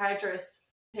 a psychiatrist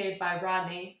paid by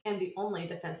Rodney and the only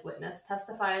defense witness,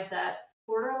 testified that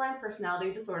borderline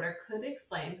personality disorder could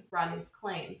explain Rodney's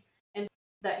claims and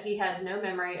that he had no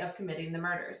memory of committing the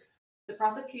murders. The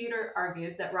prosecutor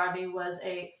argued that Rodney was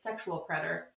a sexual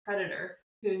predator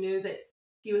who knew that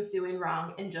he was doing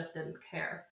wrong and just didn't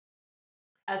care.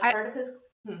 As I part of his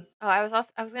I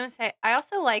was gonna say, I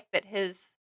also like that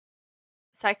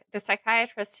the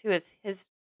psychiatrist who is his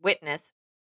witness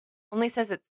only says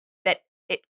that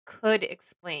it could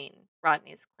explain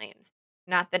Rodney's claims,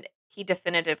 not that he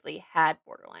definitively had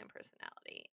borderline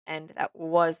personality, and that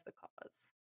was the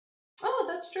cause. Oh,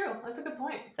 that's true. That's a good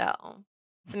point. So,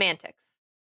 semantics,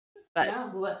 but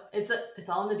Yeah, well, it's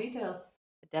all in the details.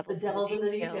 the The devil's in the devil's in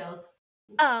the details. details.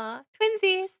 Aw,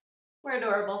 twinsies. We're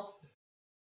adorable.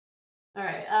 All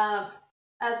right.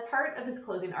 As part of his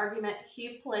closing argument,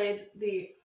 he played the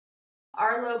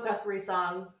Arlo Guthrie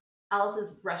song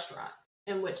 "Alice's Restaurant,"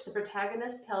 in which the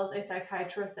protagonist tells a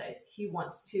psychiatrist that he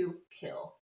wants to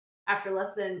kill. After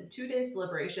less than 2 days'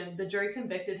 deliberation, the jury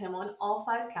convicted him on all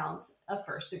 5 counts of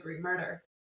first-degree murder.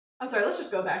 I'm sorry, let's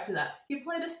just go back to that. He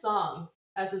played a song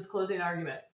as his closing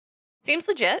argument. Seems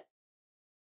legit.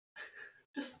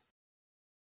 Just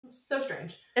so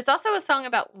strange. It's also a song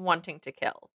about wanting to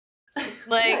kill. Yeah,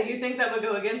 Like, you think that would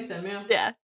go against him, yeah.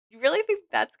 yeah. You really think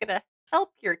that's gonna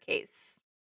help your case?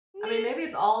 I mean, maybe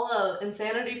it's all a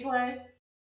insanity play.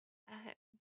 Uh,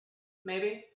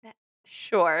 Maybe.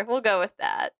 sure, we'll go with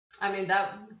that. I mean,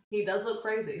 that he does look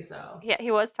crazy, so Yeah, he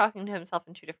was talking to himself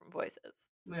in two different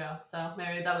voices. yeah. So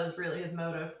maybe that was really his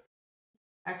motive.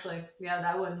 Actually, yeah,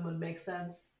 that one would make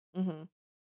sense. Mhm.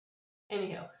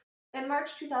 Anyhow, in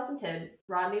March 2010,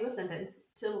 Rodney was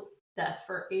sentenced to death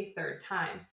for a third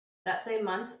time. That same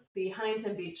month, the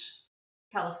Huntington Beach,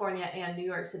 California, and New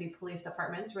York City police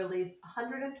departments released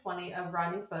 120 of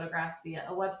Rodney's photographs via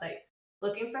a website,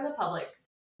 looking for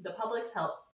the public's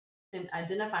help in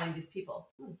identifying these people.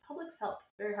 Public's help.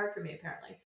 Very hard for me,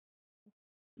 apparently.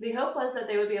 The hope was that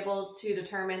they would be able to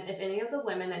determine if any of the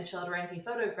women and children he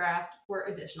photographed were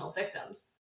additional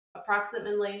victims.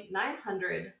 Approximately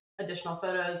 900 additional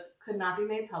photos could not be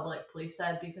made public, police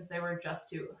said, because they were just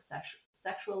too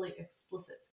sexually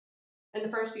explicit. In the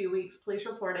first few weeks, police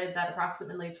reported that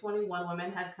approximately 21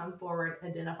 women had come forward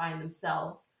identifying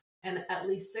themselves, and at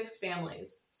least 6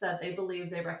 families said they believed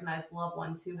they recognized loved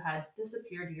ones who had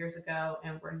disappeared years ago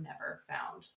and were never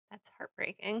found. That's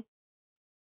heartbreaking.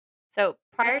 So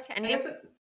prior Yeah, to I any of guess it,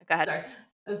 go ahead. sorry,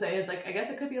 I was say it's like I guess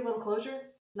it could be a little closure.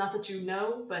 Not that you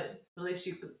know, but at least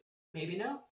you could maybe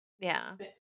know. Yeah, Eh,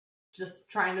 Just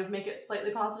trying to make it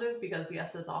slightly positive because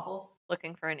yes, it's awful.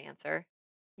 looking for an answer.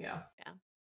 Yeah, Yeah.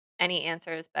 Any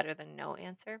answer is better than no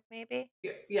answer, maybe?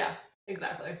 yeah,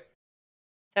 exactly.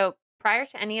 So, prior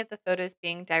to any of the photos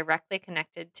being directly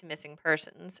connected to missing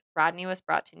persons, Rodney was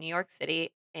brought to New York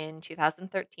City in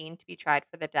 2013 to be tried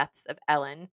for the deaths of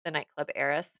Ellen, the nightclub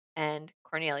heiress, and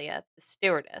Cornelia, the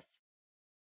stewardess.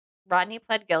 Rodney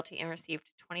pled guilty and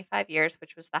received 25 years,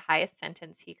 which was the highest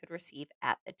sentence he could receive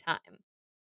at the time.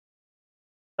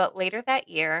 But later that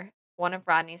year, one of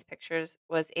Rodney's pictures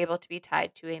was able to be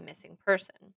tied to a missing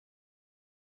person.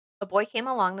 A boy came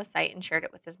along the site and shared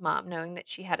it with his mom, knowing that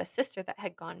she had a sister that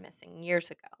had gone missing years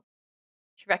ago.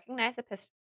 She recognized a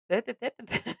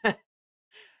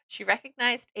she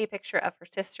recognized a picture of her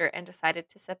sister and decided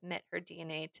to submit her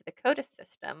DNA to the CODIS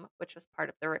system, which was part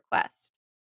of the request.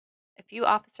 A few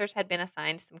officers had been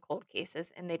assigned some cold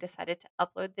cases, and they decided to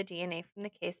upload the DNA from the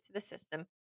case to the system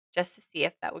just to see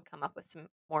if that would come up with some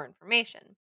more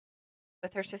information.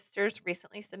 With her sister's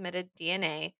recently submitted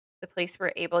DNA, the police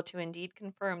were able to indeed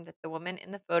confirm that the woman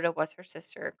in the photo was her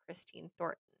sister, Christine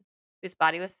Thornton, whose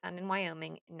body was found in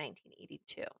Wyoming in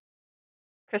 1982.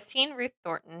 Christine Ruth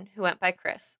Thornton, who went by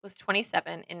Chris, was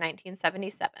 27 in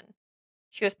 1977.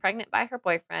 She was pregnant by her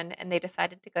boyfriend, and they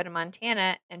decided to go to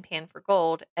Montana and pan for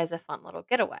gold as a fun little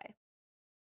getaway.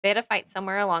 They had a fight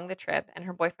somewhere along the trip, and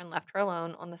her boyfriend left her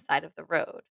alone on the side of the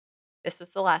road. This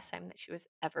was the last time that she was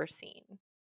ever seen.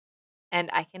 And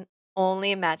I can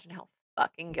only imagine how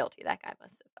fucking guilty that guy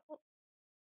must have felt.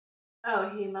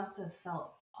 Oh, he must have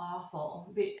felt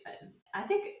awful. I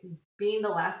think being the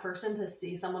last person to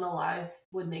see someone alive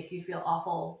would make you feel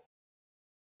awful.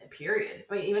 Period.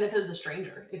 I mean, even if it was a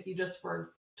stranger, if you just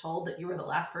were told that you were the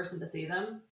last person to see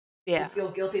them, you'd Yeah,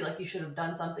 feel guilty, like you should have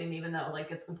done something, even though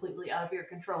like it's completely out of your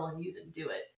control and you didn't do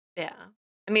it. yeah.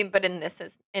 I mean, but in this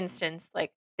instance,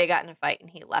 like, they got in a fight and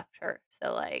he left her.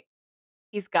 So, like,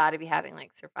 he's got to be having,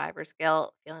 like, survivor's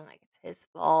guilt, feeling like it's his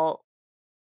fault.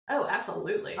 Oh,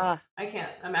 absolutely. Ugh, I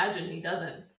can't imagine he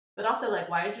doesn't. But also, like,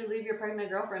 why did you leave your pregnant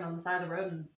girlfriend on the side of the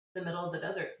road in the middle of the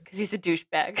desert? because he's a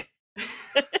douchebag.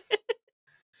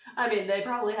 I mean, they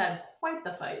probably had quite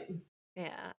the fight.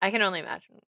 Yeah, I can only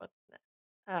imagine what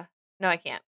uh, no, I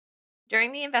can't.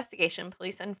 During the investigation,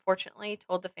 police unfortunately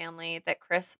told the family that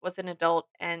Chris was an adult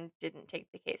and didn't take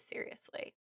the case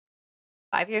seriously.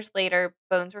 5 years later,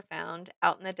 bones were found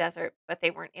out in the desert, but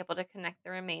they weren't able to connect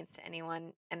the remains to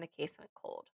anyone, and the case went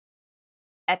cold.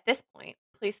 At this point,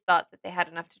 police thought that they had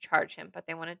enough to charge him, but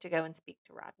they wanted to go and speak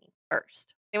to Rodney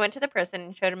first. They went to the prison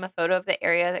and showed him a photo of the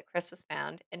area that Chris was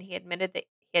found, and he admitted that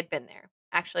he had been there,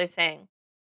 actually saying,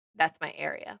 "That's my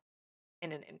area,"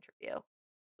 in an interview.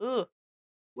 Ooh,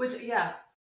 Which, yeah,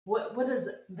 what does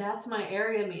that's my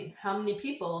area mean? How many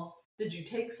people did you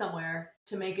take somewhere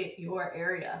to make it your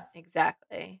area?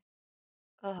 exactly.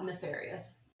 Ugh,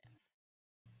 Nefarious. yes.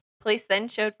 Police then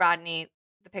showed Rodney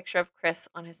the picture of Chris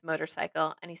on his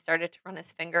motorcycle, and he started to run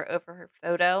his finger over her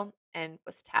photo and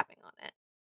was tapping on it.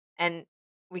 And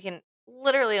we can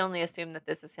literally only assume that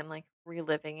this is him, like,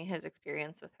 reliving his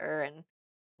experience with her and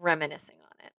reminiscing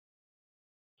on it.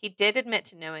 He did admit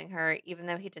to knowing her, even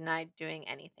though he denied doing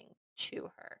anything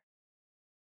to her.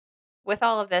 With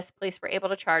all of this, police were able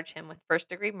to charge him with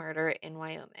first-degree murder in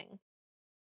Wyoming.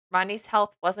 Rodney's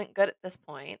health wasn't good at this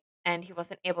point, and he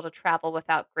wasn't able to travel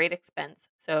without great expense,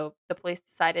 so the police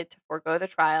decided to forego the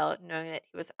trial, knowing that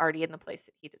he was already in the place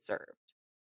that he deserved.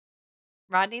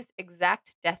 Rodney's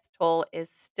exact death toll is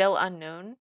still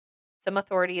unknown. Some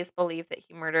authorities believe that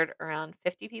he murdered around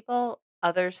 50 people.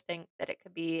 Others think that it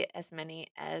could be as many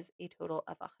as a total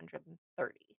of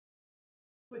 130.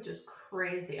 Which is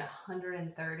crazy.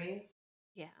 130.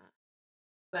 Yeah,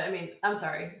 But I mean, I'm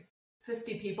sorry.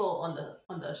 50 people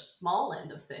on the small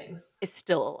end of things. it's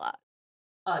still a lot.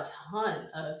 A ton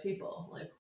of people.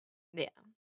 Like, Yeah.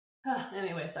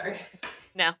 anyway, sorry.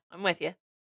 No, I'm with you.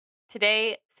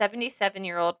 Today,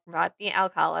 77-year-old Rodney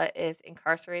Alcala is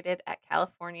incarcerated at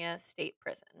California State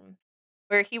Prison.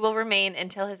 where he will remain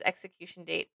until his execution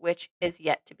date, which is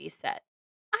yet to be set.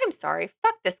 I'm sorry,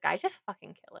 fuck this guy, just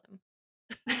fucking kill him.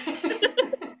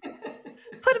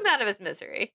 Put him out of his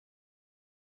misery.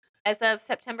 As of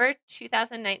September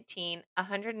 2019,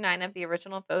 109 of the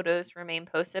original photos remain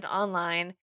posted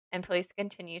online, and police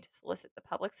continue to solicit the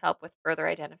public's help with further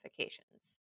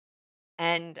identifications.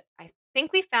 And I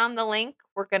think we found the link.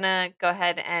 We're going to go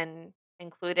ahead and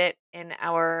include it in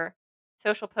our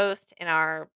social post, in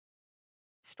our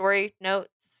story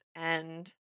notes.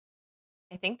 And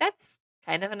I think that's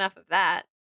kind of enough of that.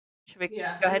 Should we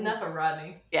Yeah, go ahead and, enough of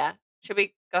Rodney. yeah, should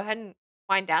we go ahead and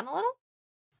wind down a little?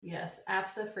 Yes,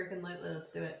 abso-freaking-lutely,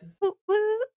 let's do it. Woo,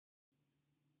 woo.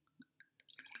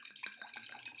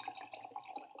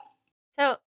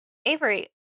 So, Avery,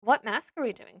 what mask are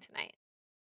we doing tonight?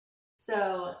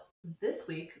 So this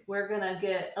week we're gonna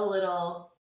get a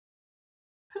little.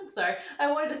 I'm sorry,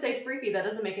 I wanted to say freaky. That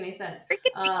doesn't make any sense. Freaky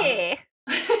deaky.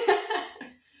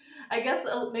 I guess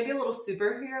maybe a little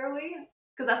superhero-y,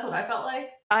 because that's what I felt like.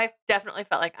 I definitely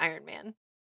felt like Iron Man.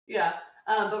 Yeah,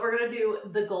 but we're gonna do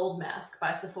the Gold Mask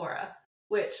by Sephora,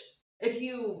 which, if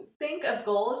you think of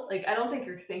gold, like I don't think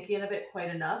you're thinking of it quite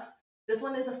enough. This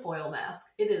one is a foil mask.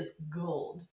 It is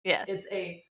gold. Yes. It's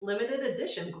a limited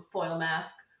edition foil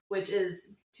mask, which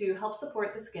is to help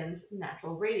support the skin's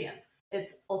natural radiance.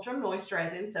 It's ultra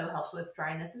moisturizing, so helps with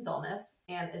dryness and dullness,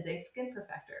 and is a skin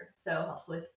perfector, so helps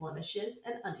with blemishes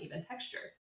and uneven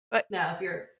texture. But Now, if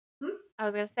you're I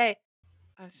was going to say,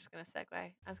 I was just going to segue.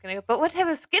 I was going to go, but what type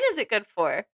of skin is it good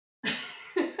for?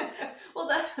 well,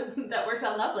 that works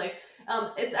out lovely.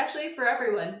 It's actually for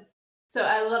everyone. So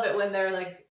I love it when they're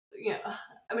like,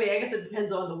 I mean, I guess it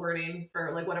depends on the wording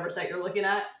for like whatever site you're looking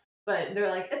at. But they're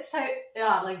like, it's type,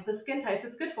 yeah, like the skin types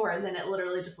it's good for, and then it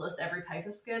literally just lists every type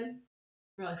of skin.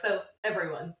 We're like, so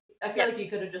everyone. I feel Yeah. like you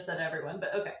could have just said everyone,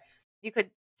 but okay, You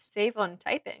could save on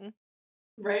typing.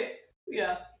 right?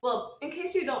 Yeah. Well, in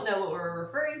case you don't know what we're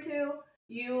referring to,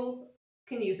 you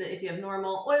can use it if you have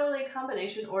normal, oily,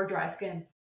 combination, or dry skin.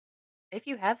 If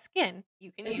you have skin,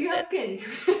 you can If use you have it. skin,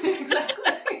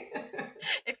 exactly.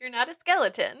 If you're not a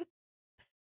skeleton.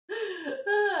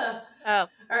 Ah. Oh,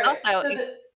 All right. also, So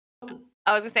the oh,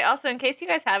 I was going to say, also, in case you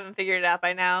guys haven't figured it out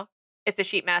by now, it's a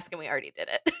sheet mask and we already did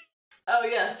it. oh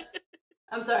yes,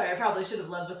 I'm sorry. I probably should have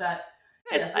led with that.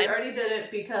 It's Yes, we fine. already did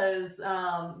it because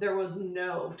there was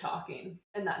no talking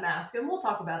in that mask, and we'll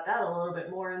talk about that a little bit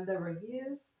more in the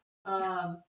reviews.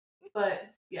 But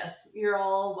yes, you're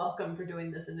all welcome for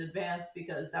doing this in advance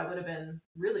because that would have been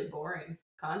really boring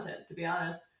content, to be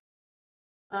honest.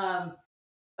 Um,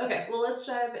 okay, well, let's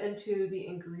dive into the Yes,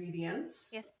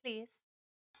 ingredients. please.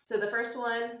 So the first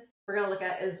one we're going to look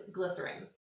at is glycerin.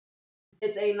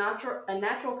 It's a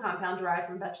natural compound derived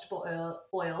from vegetable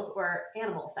oils or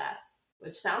animal fats,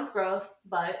 which sounds gross,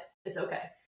 but it's okay.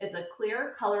 It's a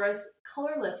clear, colorless,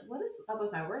 what is up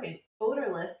with my wording?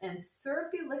 Odorless and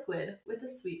syrupy liquid with a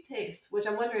sweet taste, which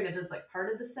I'm wondering if it's like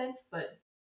part of the scent, but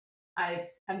I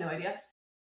have no idea.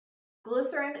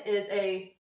 Glycerin is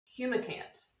a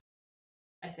humectant.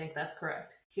 I think that's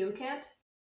correct. Humectant?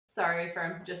 Sorry if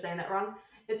I'm just saying that wrong.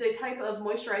 It's a type of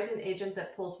moisturizing agent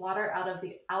that pulls water out of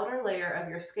the outer layer of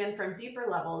your skin from deeper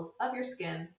levels of your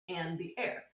skin and the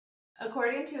air.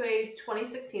 According to a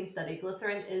 2016 study,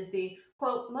 glycerin is the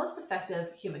quote most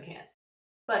effective humectant.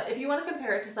 But if you want to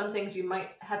compare it to some things you might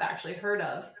have actually heard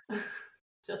of,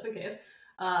 just in case,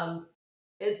 um,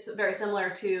 it's very similar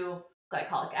to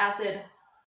glycolic acid,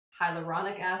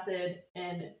 hyaluronic acid,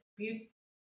 and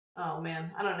oh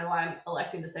man, I don't know why I'm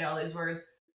electing to say all these words.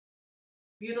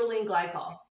 Butylene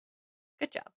glycol.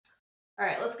 Good job. All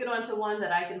right, let's get on to one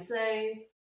that I can say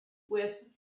with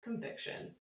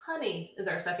conviction. Honey is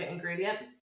our second ingredient.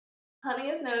 Honey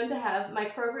is known to have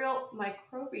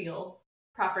microbial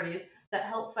properties that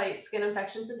help fight skin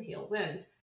infections and heal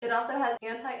wounds. It also has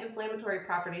anti-inflammatory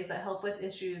properties that help with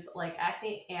issues like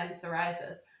acne and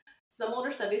psoriasis. Some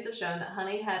older studies have shown that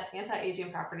honey had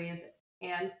anti-aging properties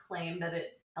and claim that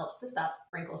it helps to stop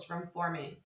wrinkles from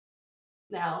forming.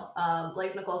 Now,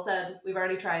 like Nicole said, we've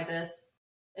already tried this.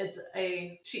 It's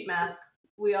a sheet mask.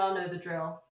 We all know the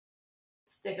drill.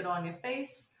 Stick it on your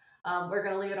face. We're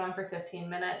going to leave it on for 15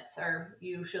 minutes, or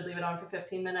you should leave it on for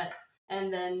 15 minutes,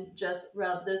 and then just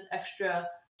rub those extra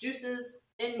juices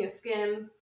in your skin,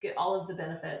 get all of the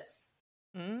benefits.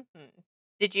 Hmm.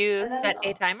 Did you And that is set a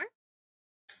all. timer?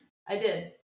 I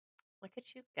did. Look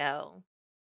at you go.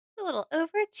 A little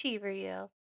overachiever, you.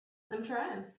 I'm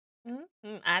trying.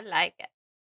 I like it.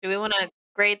 Do we want to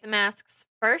grade the masks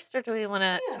first, or do we want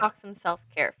to Yeah, talk some self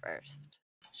care first?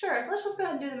 sure. Let's just go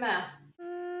ahead and do the mask.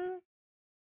 I'm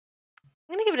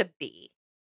gonna give it a B.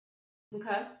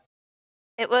 Okay.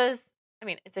 It was I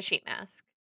mean, it's a sheet mask.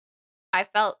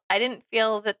 I didn't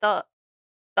feel that the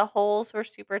holes were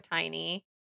super tiny.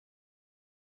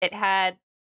 It had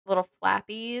little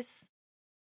flappies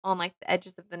on, like, the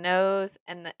edges of the nose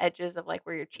and the edges of, like,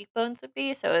 where your cheekbones would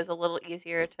be, so it was a little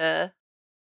easier to,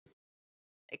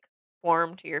 like,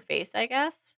 form to your face, I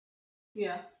guess.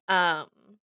 Yeah.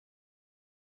 Um,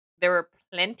 there were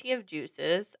plenty of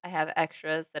juices. I have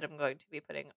extras that I'm going to be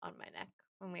putting on my neck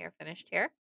when we are finished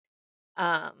here.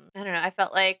 I don't know, I feel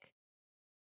like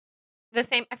the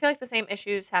same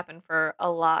issues happen for a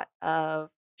lot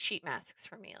of sheet masks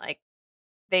for me, like,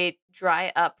 they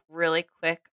dry up really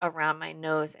quick around my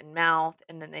nose and mouth,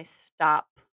 and then they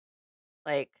stop,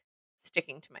 like,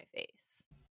 sticking to my face,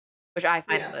 which I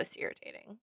find the Yeah. most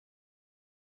irritating.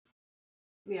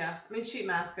 Yeah. I mean, sheet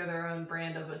masks are their own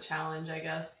brand of a challenge, I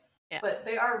guess. Yeah. But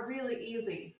they are really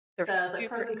easy. They're So it's like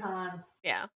super pros and easy. cons.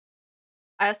 Yeah.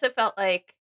 I also felt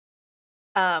like,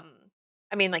 um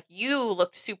I mean, like, you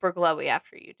looked super glowy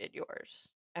after you did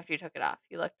yours. After you took it off.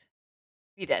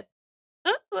 You did.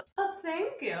 Oh,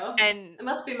 thank you. And It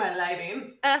must be my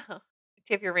lighting. do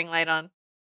you have your ring light on?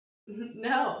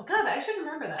 No. God, I should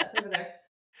remember that. It's over there.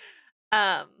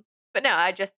 But no,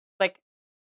 I just, like,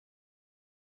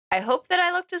 I hope that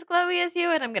I looked as glowy as you,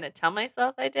 and I'm gonna tell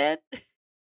myself I did.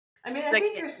 I mean, I 'Cause I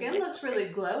think can't your tell skin looks myself right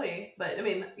really glowy, but I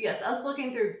mean, yes, us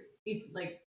looking through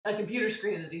like a computer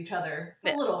screen at each other, it's a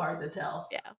now. little hard to tell.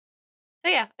 Yeah.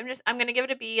 So, yeah, I'm gonna give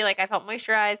it a B, like, I felt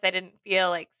moisturized, I didn't feel,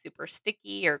 like, super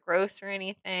sticky or gross or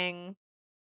anything,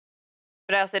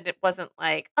 but I also wasn't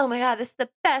like, "Oh my god, this is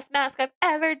the best mask I've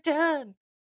ever done."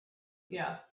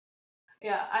 Yeah.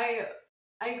 Yeah, I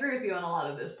agree with you on a lot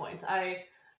of those points. I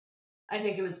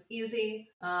think it was easy.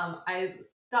 I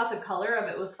thought the color of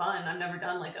it was fun. I've never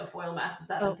done like a foil mask that's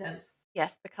that Oh, intense.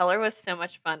 yes, the color was so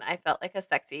much fun, I felt like a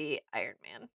sexy Iron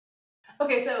Man.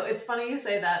 Okay, so it's funny you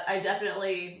say that. I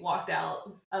definitely walked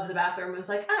out of the bathroom and was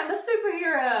like, I'm a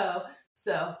superhero.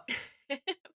 So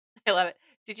I love it.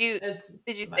 Did you it's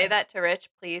did you the say vibe. that to Rich?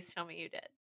 Please tell me you did.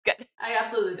 Good. I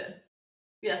absolutely did.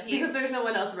 Yes, He because there's no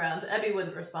one else around. Ebby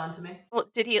wouldn't respond to me. Well,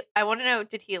 I wanna know,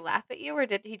 did he laugh at you or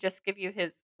did he just give you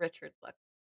his Richard look?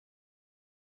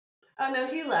 Oh no,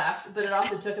 he laughed, but it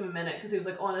also took him a minute because he was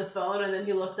like on his phone, and then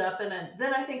he looked up, and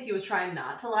then I think he was trying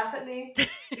not to laugh at me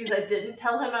because I didn't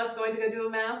tell him I was going to go do a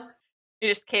mask. You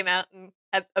just came out and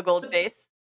had a gold Sup face.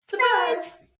 Surprise!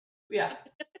 surprise! Yeah.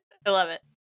 I love it.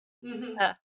 hmm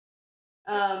Uh,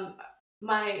 Um,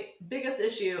 my biggest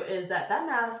issue is that that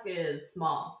mask is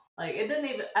small. Like it didn't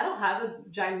even. I don't have a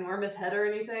ginormous head or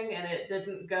anything, and it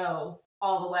didn't go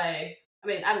all the way. I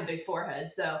mean, I have a big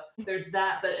forehead, so there's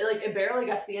that. But it barely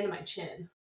got to the end of my chin.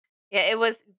 yeah, it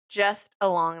was just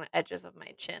along the edges of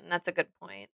my chin. That's a good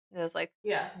point. It was, like,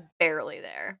 Yeah, barely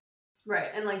there. right.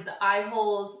 And like the eye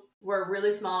holes were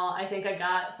really small. I think I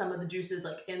got some of the juices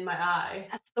like in my eye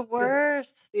That's the because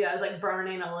worst. yeah, I was like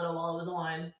burning a little while it was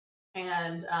on,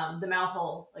 and the mouth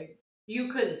hole like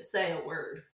you couldn't say a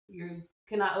word. You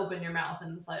cannot open your mouth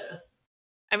in the slightest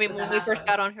I mean, with when that we mask first on.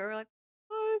 got on here, we're like,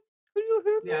 "What? Can you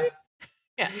hear Yeah, me?"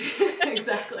 Yeah.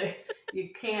 exactly.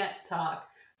 You can't talk.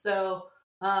 So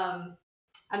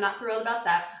I'm not thrilled about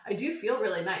that. I do feel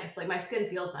really nice. Like my skin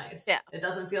feels Yeah. nice. It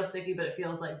doesn't feel sticky, but it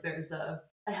feels like there's a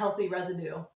healthy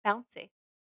residue. Bouncy.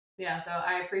 Yeah, so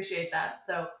I appreciate that.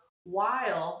 So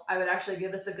while I would actually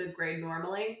give this a good grade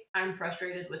normally, I'm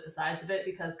frustrated with the size of it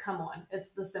because come on,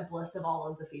 it's the simplest of all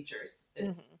of the features.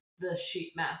 It's Mhm. the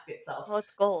sheet mask itself. Well,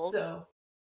 it's gold. So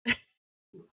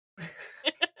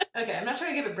okay, I'm not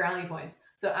trying to give it brownie points.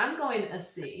 So I'm going a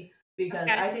C because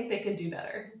Okay. I think they can do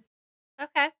better.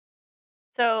 Okay.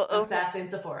 So I'm over sassy and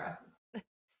Sephora.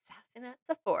 Sassing at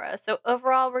Sephora. So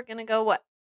overall, we're gonna go what?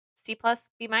 C plus,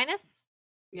 B minus?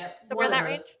 Yep, Somewhere in one of that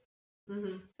those.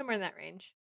 range? hmm Somewhere in that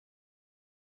range.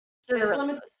 And Those are it's really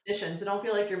limited close. edition, so don't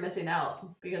feel like you're missing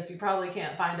out because you probably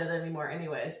can't find it anymore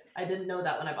anyways. I didn't know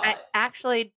that when I bought I it.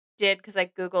 actually did because I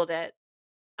Googled it.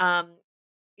 Um,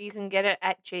 you can get it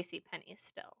at JCPenney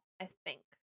still, I think.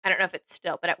 I don't know if it's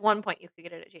still, but at one point you could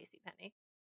get it at JCPenney.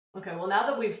 Okay, well now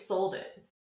that we've sold it,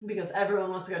 because everyone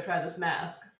wants to go try this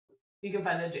mask, you can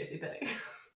find it at JCPenney.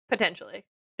 Potentially.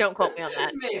 Don't quote me on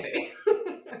that. Maybe.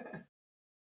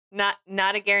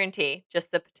 Not a guarantee,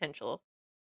 just the potential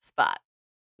spot.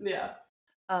 Yeah.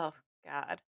 Oh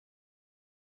god.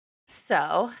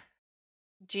 So,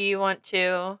 do you want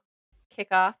to kick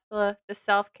off the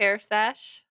self-care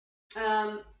sesh?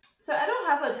 Um, so I don't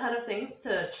have a ton of things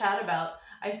to chat about.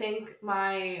 I think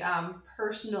my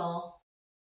personal,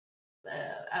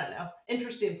 I don't know,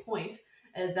 interesting point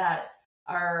is that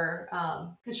our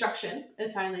construction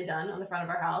is finally done on the front of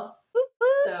our house. Whoop, whoop.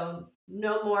 So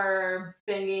no more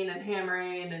banging and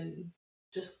hammering and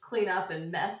just clean up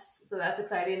and mess. So that's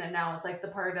exciting. And now it's like the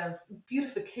part of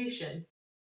beautification.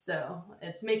 So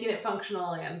it's making it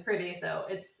functional and pretty. So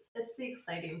it's the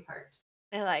exciting part.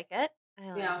 I like it. I You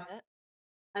like know. it.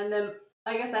 And then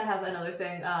I guess I have another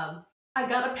thing. I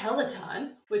got a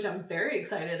Peloton, which I'm very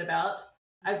excited about.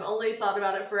 I've only thought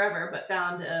about it forever, but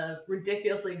found a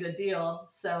ridiculously good deal,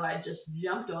 so I just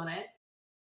jumped on it.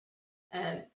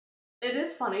 And it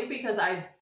is funny because I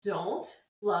don't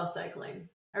love cycling.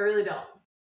 I really don't.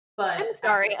 I'm But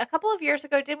sorry. A couple of years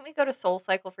ago, didn't we go to Soul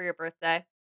Cycle for your birthday?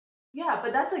 yeah,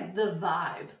 but that's like the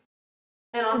vibe.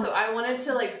 And also, I wanted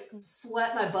to like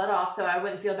sweat my butt off so I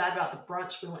wouldn't feel bad about the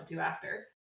brunch we went to after.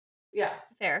 Yeah.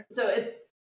 Fair. So it's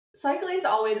cycling's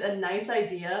always a nice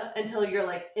idea until you're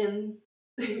like in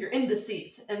you're in the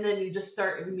seat and then you just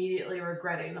start immediately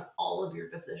regretting all of your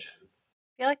decisions.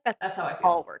 I feel like that's That's how I feel.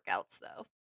 all workouts, though.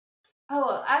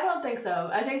 Oh, I don't think so.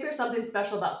 I think there's something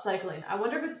special about cycling. I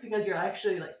wonder if it's because you're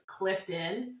actually like clipped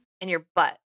in And your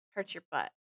butt hurts your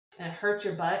butt. and it hurts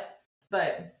your butt.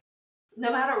 But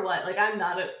no matter what, like I'm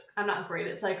not great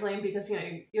at cycling because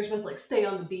you're supposed to like stay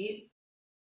on the beat.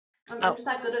 I'm Oh, just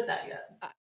not good at that yet.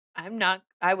 I'm not.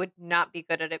 I would not be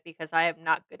good at it because I am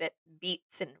not good at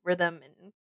beats and rhythm.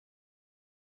 And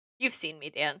you've seen me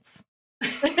dance.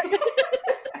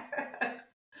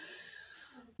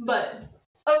 But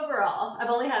overall, I've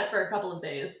only had it for a couple of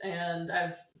days and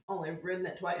I've only ridden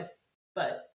it twice.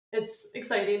 But it's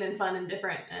exciting and fun and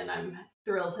different, and I'm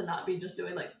thrilled to not be just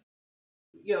doing like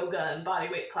yoga and body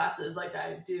weight classes like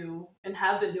I do and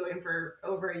have been doing for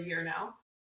over a year now.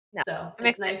 No, So I'm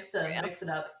it's excited nice for to you. mix it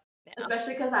up, Yeah,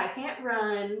 especially because I can't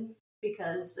run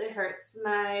because it hurts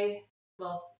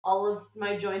all of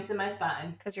my joints in my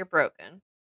spine because you're broken.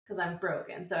 because I'm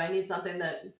broken. So I need something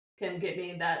that can get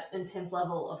me that intense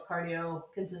level of cardio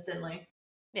consistently.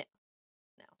 Yeah,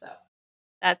 no, So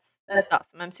that's that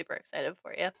awesome. I'm super excited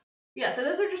for you. yeah, so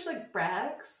those are just like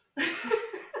brags.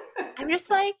 I'm just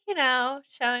like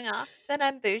showing off that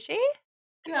I'm bougie.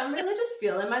 Yeah, I'm really just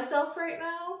feeling myself right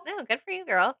now. No, good for you,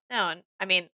 girl. No, and I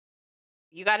mean,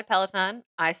 you got a Peloton.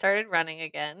 I started running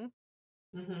again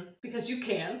Because you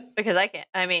can. because I can't.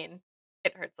 I mean,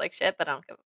 it hurts like shit, but I don't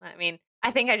give. I mean,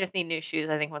 I think I just need new shoes.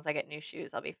 I think once I get new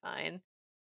shoes, I'll be fine.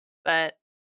 But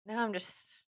now I'm just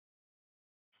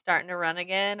starting to run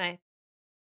again.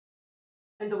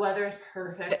 And the weather is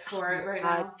perfect Oh for my it right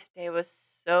god, now. today was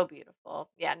so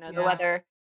beautiful. Yeah, no, the Yeah. weather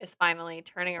is finally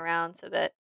turning around so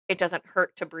that it doesn't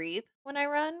hurt to breathe when I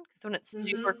run. Because when it's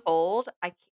super hmm cold,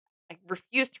 I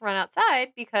refuse to run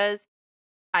outside because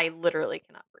I literally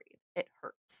cannot breathe. It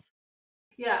hurts.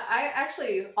 Yeah, I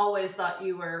actually always thought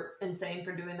you were insane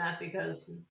for doing that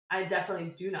because I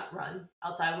definitely do not run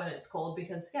outside when it's cold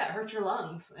because yeah, it hurts your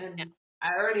lungs Yeah. and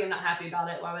I already am not happy about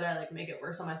it. Why would I like make it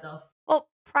worse on myself? Well,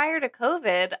 prior to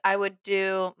COVID, I would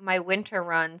do my winter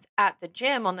runs at the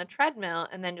gym on the treadmill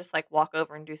and then just like walk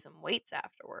over and do some weights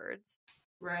afterwards.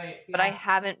 Right. But I Yeah.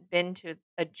 haven't been to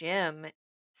a gym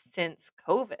since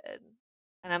COVID.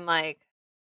 And I'm like,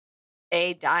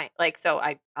 dying. Like, so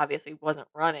I obviously wasn't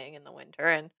running in the winter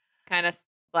and kind of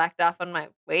slacked off on my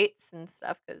weights and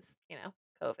stuff because,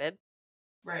 COVID.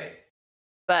 Right.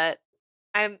 But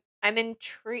I'm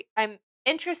intrigued. I'm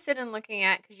interested in looking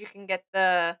at because you can get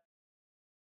the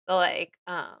like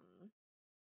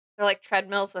they're like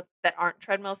treadmills that aren't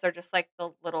treadmills. They're just like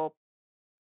the little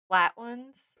flat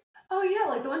ones. Oh yeah,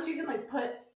 like the ones you can like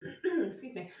put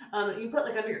excuse me. You put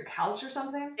like under your couch or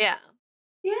something. Yeah.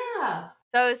 Yeah.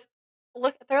 So I was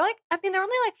look. They're like I mean they're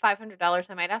only like $500.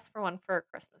 I might ask for one for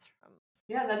Christmas from.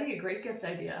 Yeah, that'd be a great gift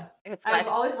idea. It's I've like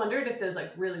always wondered if those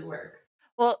like really work.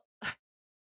 well,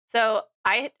 so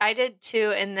I did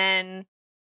too, and then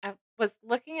I was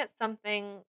looking at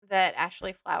something that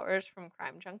Ashley Flowers from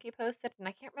Crime Junkie posted, and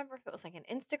I can't remember if it was like an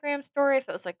Instagram story, if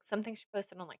it was like something she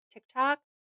posted on like TikTok,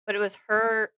 but it was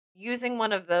her using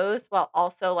one of those while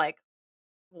also like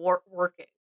working.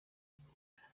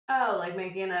 Oh, like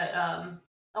making a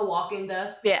walking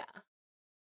desk. Yeah,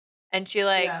 and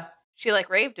Yeah. she like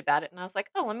raved about it, and I was like,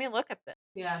 oh, let me look at this.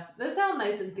 Yeah, those sound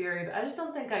nice in theory, but I just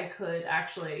don't think I could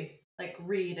actually like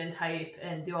read and type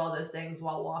and do all those things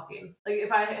while walking. Like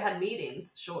if I had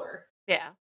meetings, sure.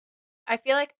 Yeah, I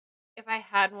feel like if I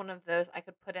had one of those, I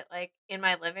could put it like in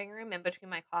my living room in between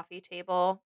my coffee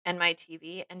table and my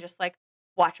TV and just like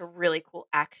watch a really cool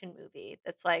action movie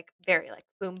that's like very like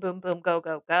boom, boom, boom, go,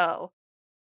 go, go.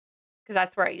 Because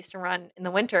that's where I used to run in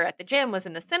the winter at the gym was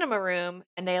in the cinema room,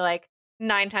 and they like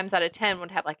 9 times out of 10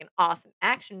 would have like an awesome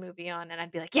action movie on, and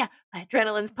I'd be like, yeah, my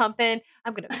adrenaline's pumping.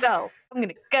 I'm gonna go. I'm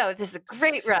gonna go. This is a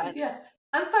great run. Yeah,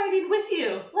 I'm fighting with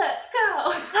you. Let's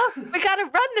Oh, go. we gotta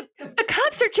run. The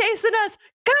cops are chasing us.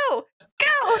 Go,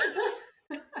 go.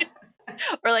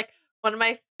 Or, like, one of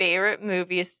my favorite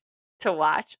movies to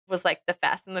watch was, like, The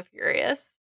Fast and the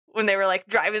Furious. When they were, like,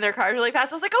 driving their cars really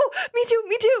fast, I was like, "Oh, me too,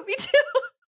 me too, me too."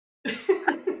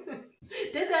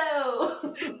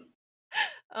 Ditto.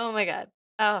 Oh my god.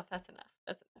 Oh, that's enough,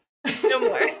 that's enough. No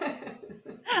more.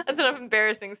 That's enough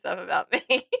embarrassing stuff about me.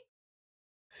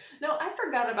 No, I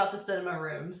forgot about the cinema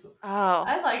rooms. Oh,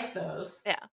 I like those.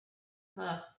 yeah.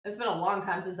 It's been a long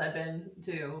time since I've been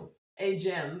to a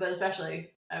gym, but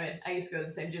especially, I mean, I used to go to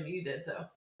the same gym you did, so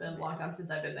it's been a long Man, time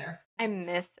since I've been there. I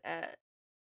miss it.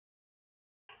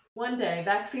 One day,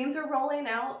 vaccines are rolling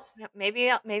out. Yeah, maybe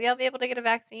I'll be able to get a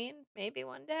vaccine, maybe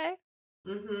one day.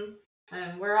 Hmm.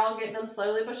 And we're all getting them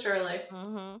slowly but surely.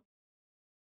 Mhm.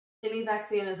 Any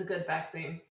vaccine is a good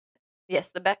vaccine. Yes,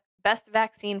 the best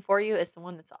vaccine for you is the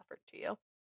one that's offered to you.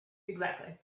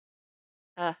 Exactly.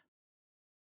 Ugh.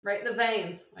 Right in the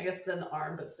veins. I guess it's in the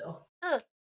arm, but still. Ugh,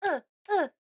 ugh, ugh,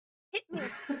 hit me.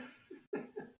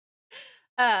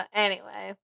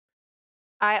 Anyway,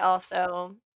 I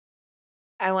also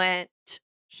I went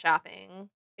shopping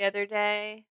the other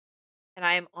day, and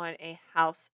I am on a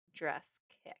house dress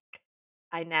kick.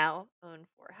 I now own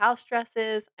 4 house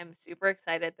dresses. I'm super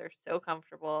excited. They're so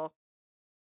comfortable.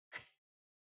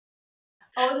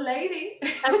 Old lady.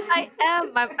 I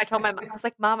am. I told my mom, I was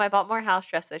like, "Mom, I bought more house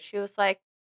dresses." She was like,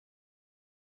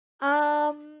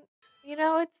 "Um,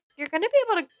 it's you're gonna be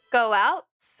able to go out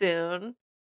soon."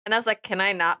 And I was like, "Can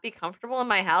I not be comfortable in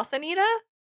my house, Anita?"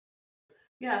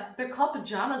 Yeah, they're called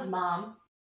pajamas, mom.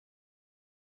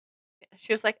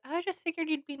 She was like, "I just figured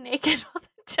you'd be naked all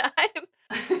the time."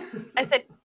 I said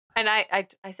and I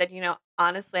said,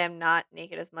 honestly, I'm not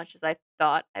naked as much as I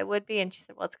thought I would be." And she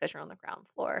said, "Well, it's because 'cause you're on the ground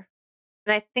floor."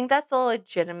 And I think that's a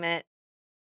legitimate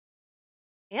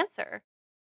answer.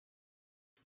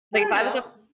 I Like, if don't I was up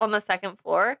know. on the 2nd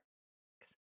floor,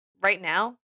 'cause right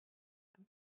now,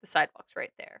 the sidewalk's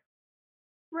right there.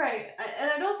 Right.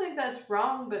 And I don't think that's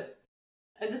wrong, but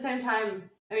at the same time,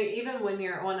 I mean, even when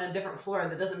you're on a different floor,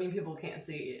 that doesn't mean people can't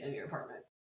see in your apartment.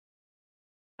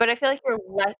 But I feel like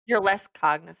you're less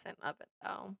cognizant of it,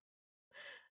 though.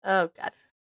 Oh god.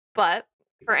 But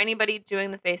for anybody doing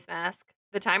the face mask,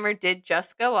 the timer did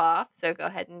just go off, so go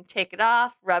ahead and take it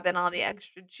off, rub in all the Mhm.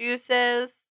 extra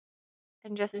juices,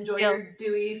 and just Enjoy feel your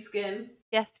dewy skin.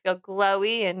 yes, feel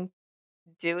glowy and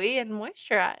dewy and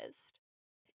moisturized.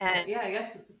 And But yeah, I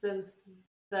guess since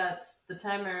that's the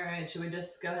timer, right, should we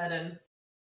just go ahead and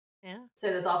yeah.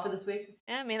 say that's all for this week?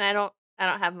 Yeah, I mean, I don't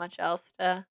have much else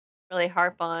to really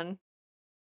harp on.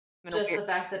 I'm in a Just weird the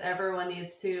fact that everyone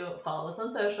needs to follow us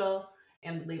on social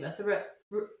and leave us a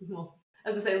well,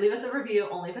 as I say, leave us a review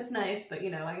only if it's nice. But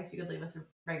I guess you could leave us a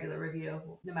regular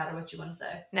review no matter what you want to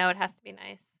say. no, it has to be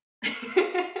nice.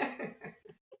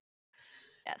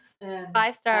 Yes. And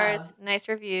 5 stars, nice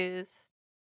reviews.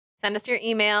 Send us your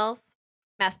emails,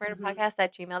 mhm,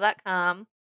 massmurderpodcast@gmail.com.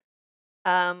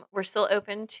 We're still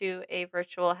open to a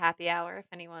virtual happy hour if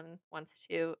anyone wants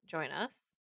to join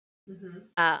us. mhm.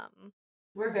 Um,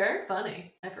 We're very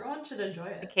funny. Everyone should enjoy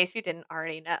in it. case you didn't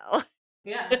already know.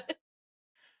 Yeah,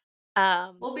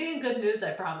 Um, we'll be in good moods.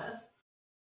 I promise.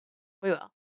 we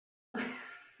will.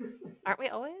 Aren't we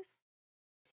always?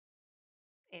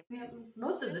 Eh, Yeah,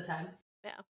 most of yeah. the time.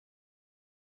 Yeah.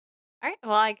 All right.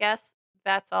 Well, I guess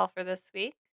that's all for this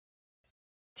week.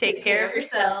 Take Take care care of of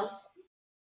yourself. yourselves.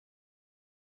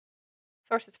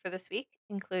 Sources for this week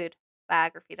include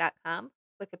biography.com,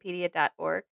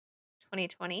 wikipedia.org,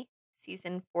 2020,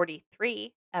 season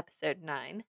 43, episode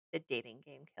 9, The Dating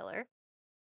Game Killer,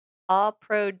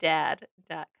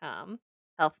 allprodad.com,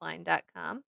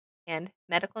 healthline.com, and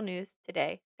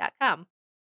medicalnewstoday.com.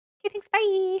 Okay, thanks.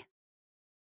 Bye.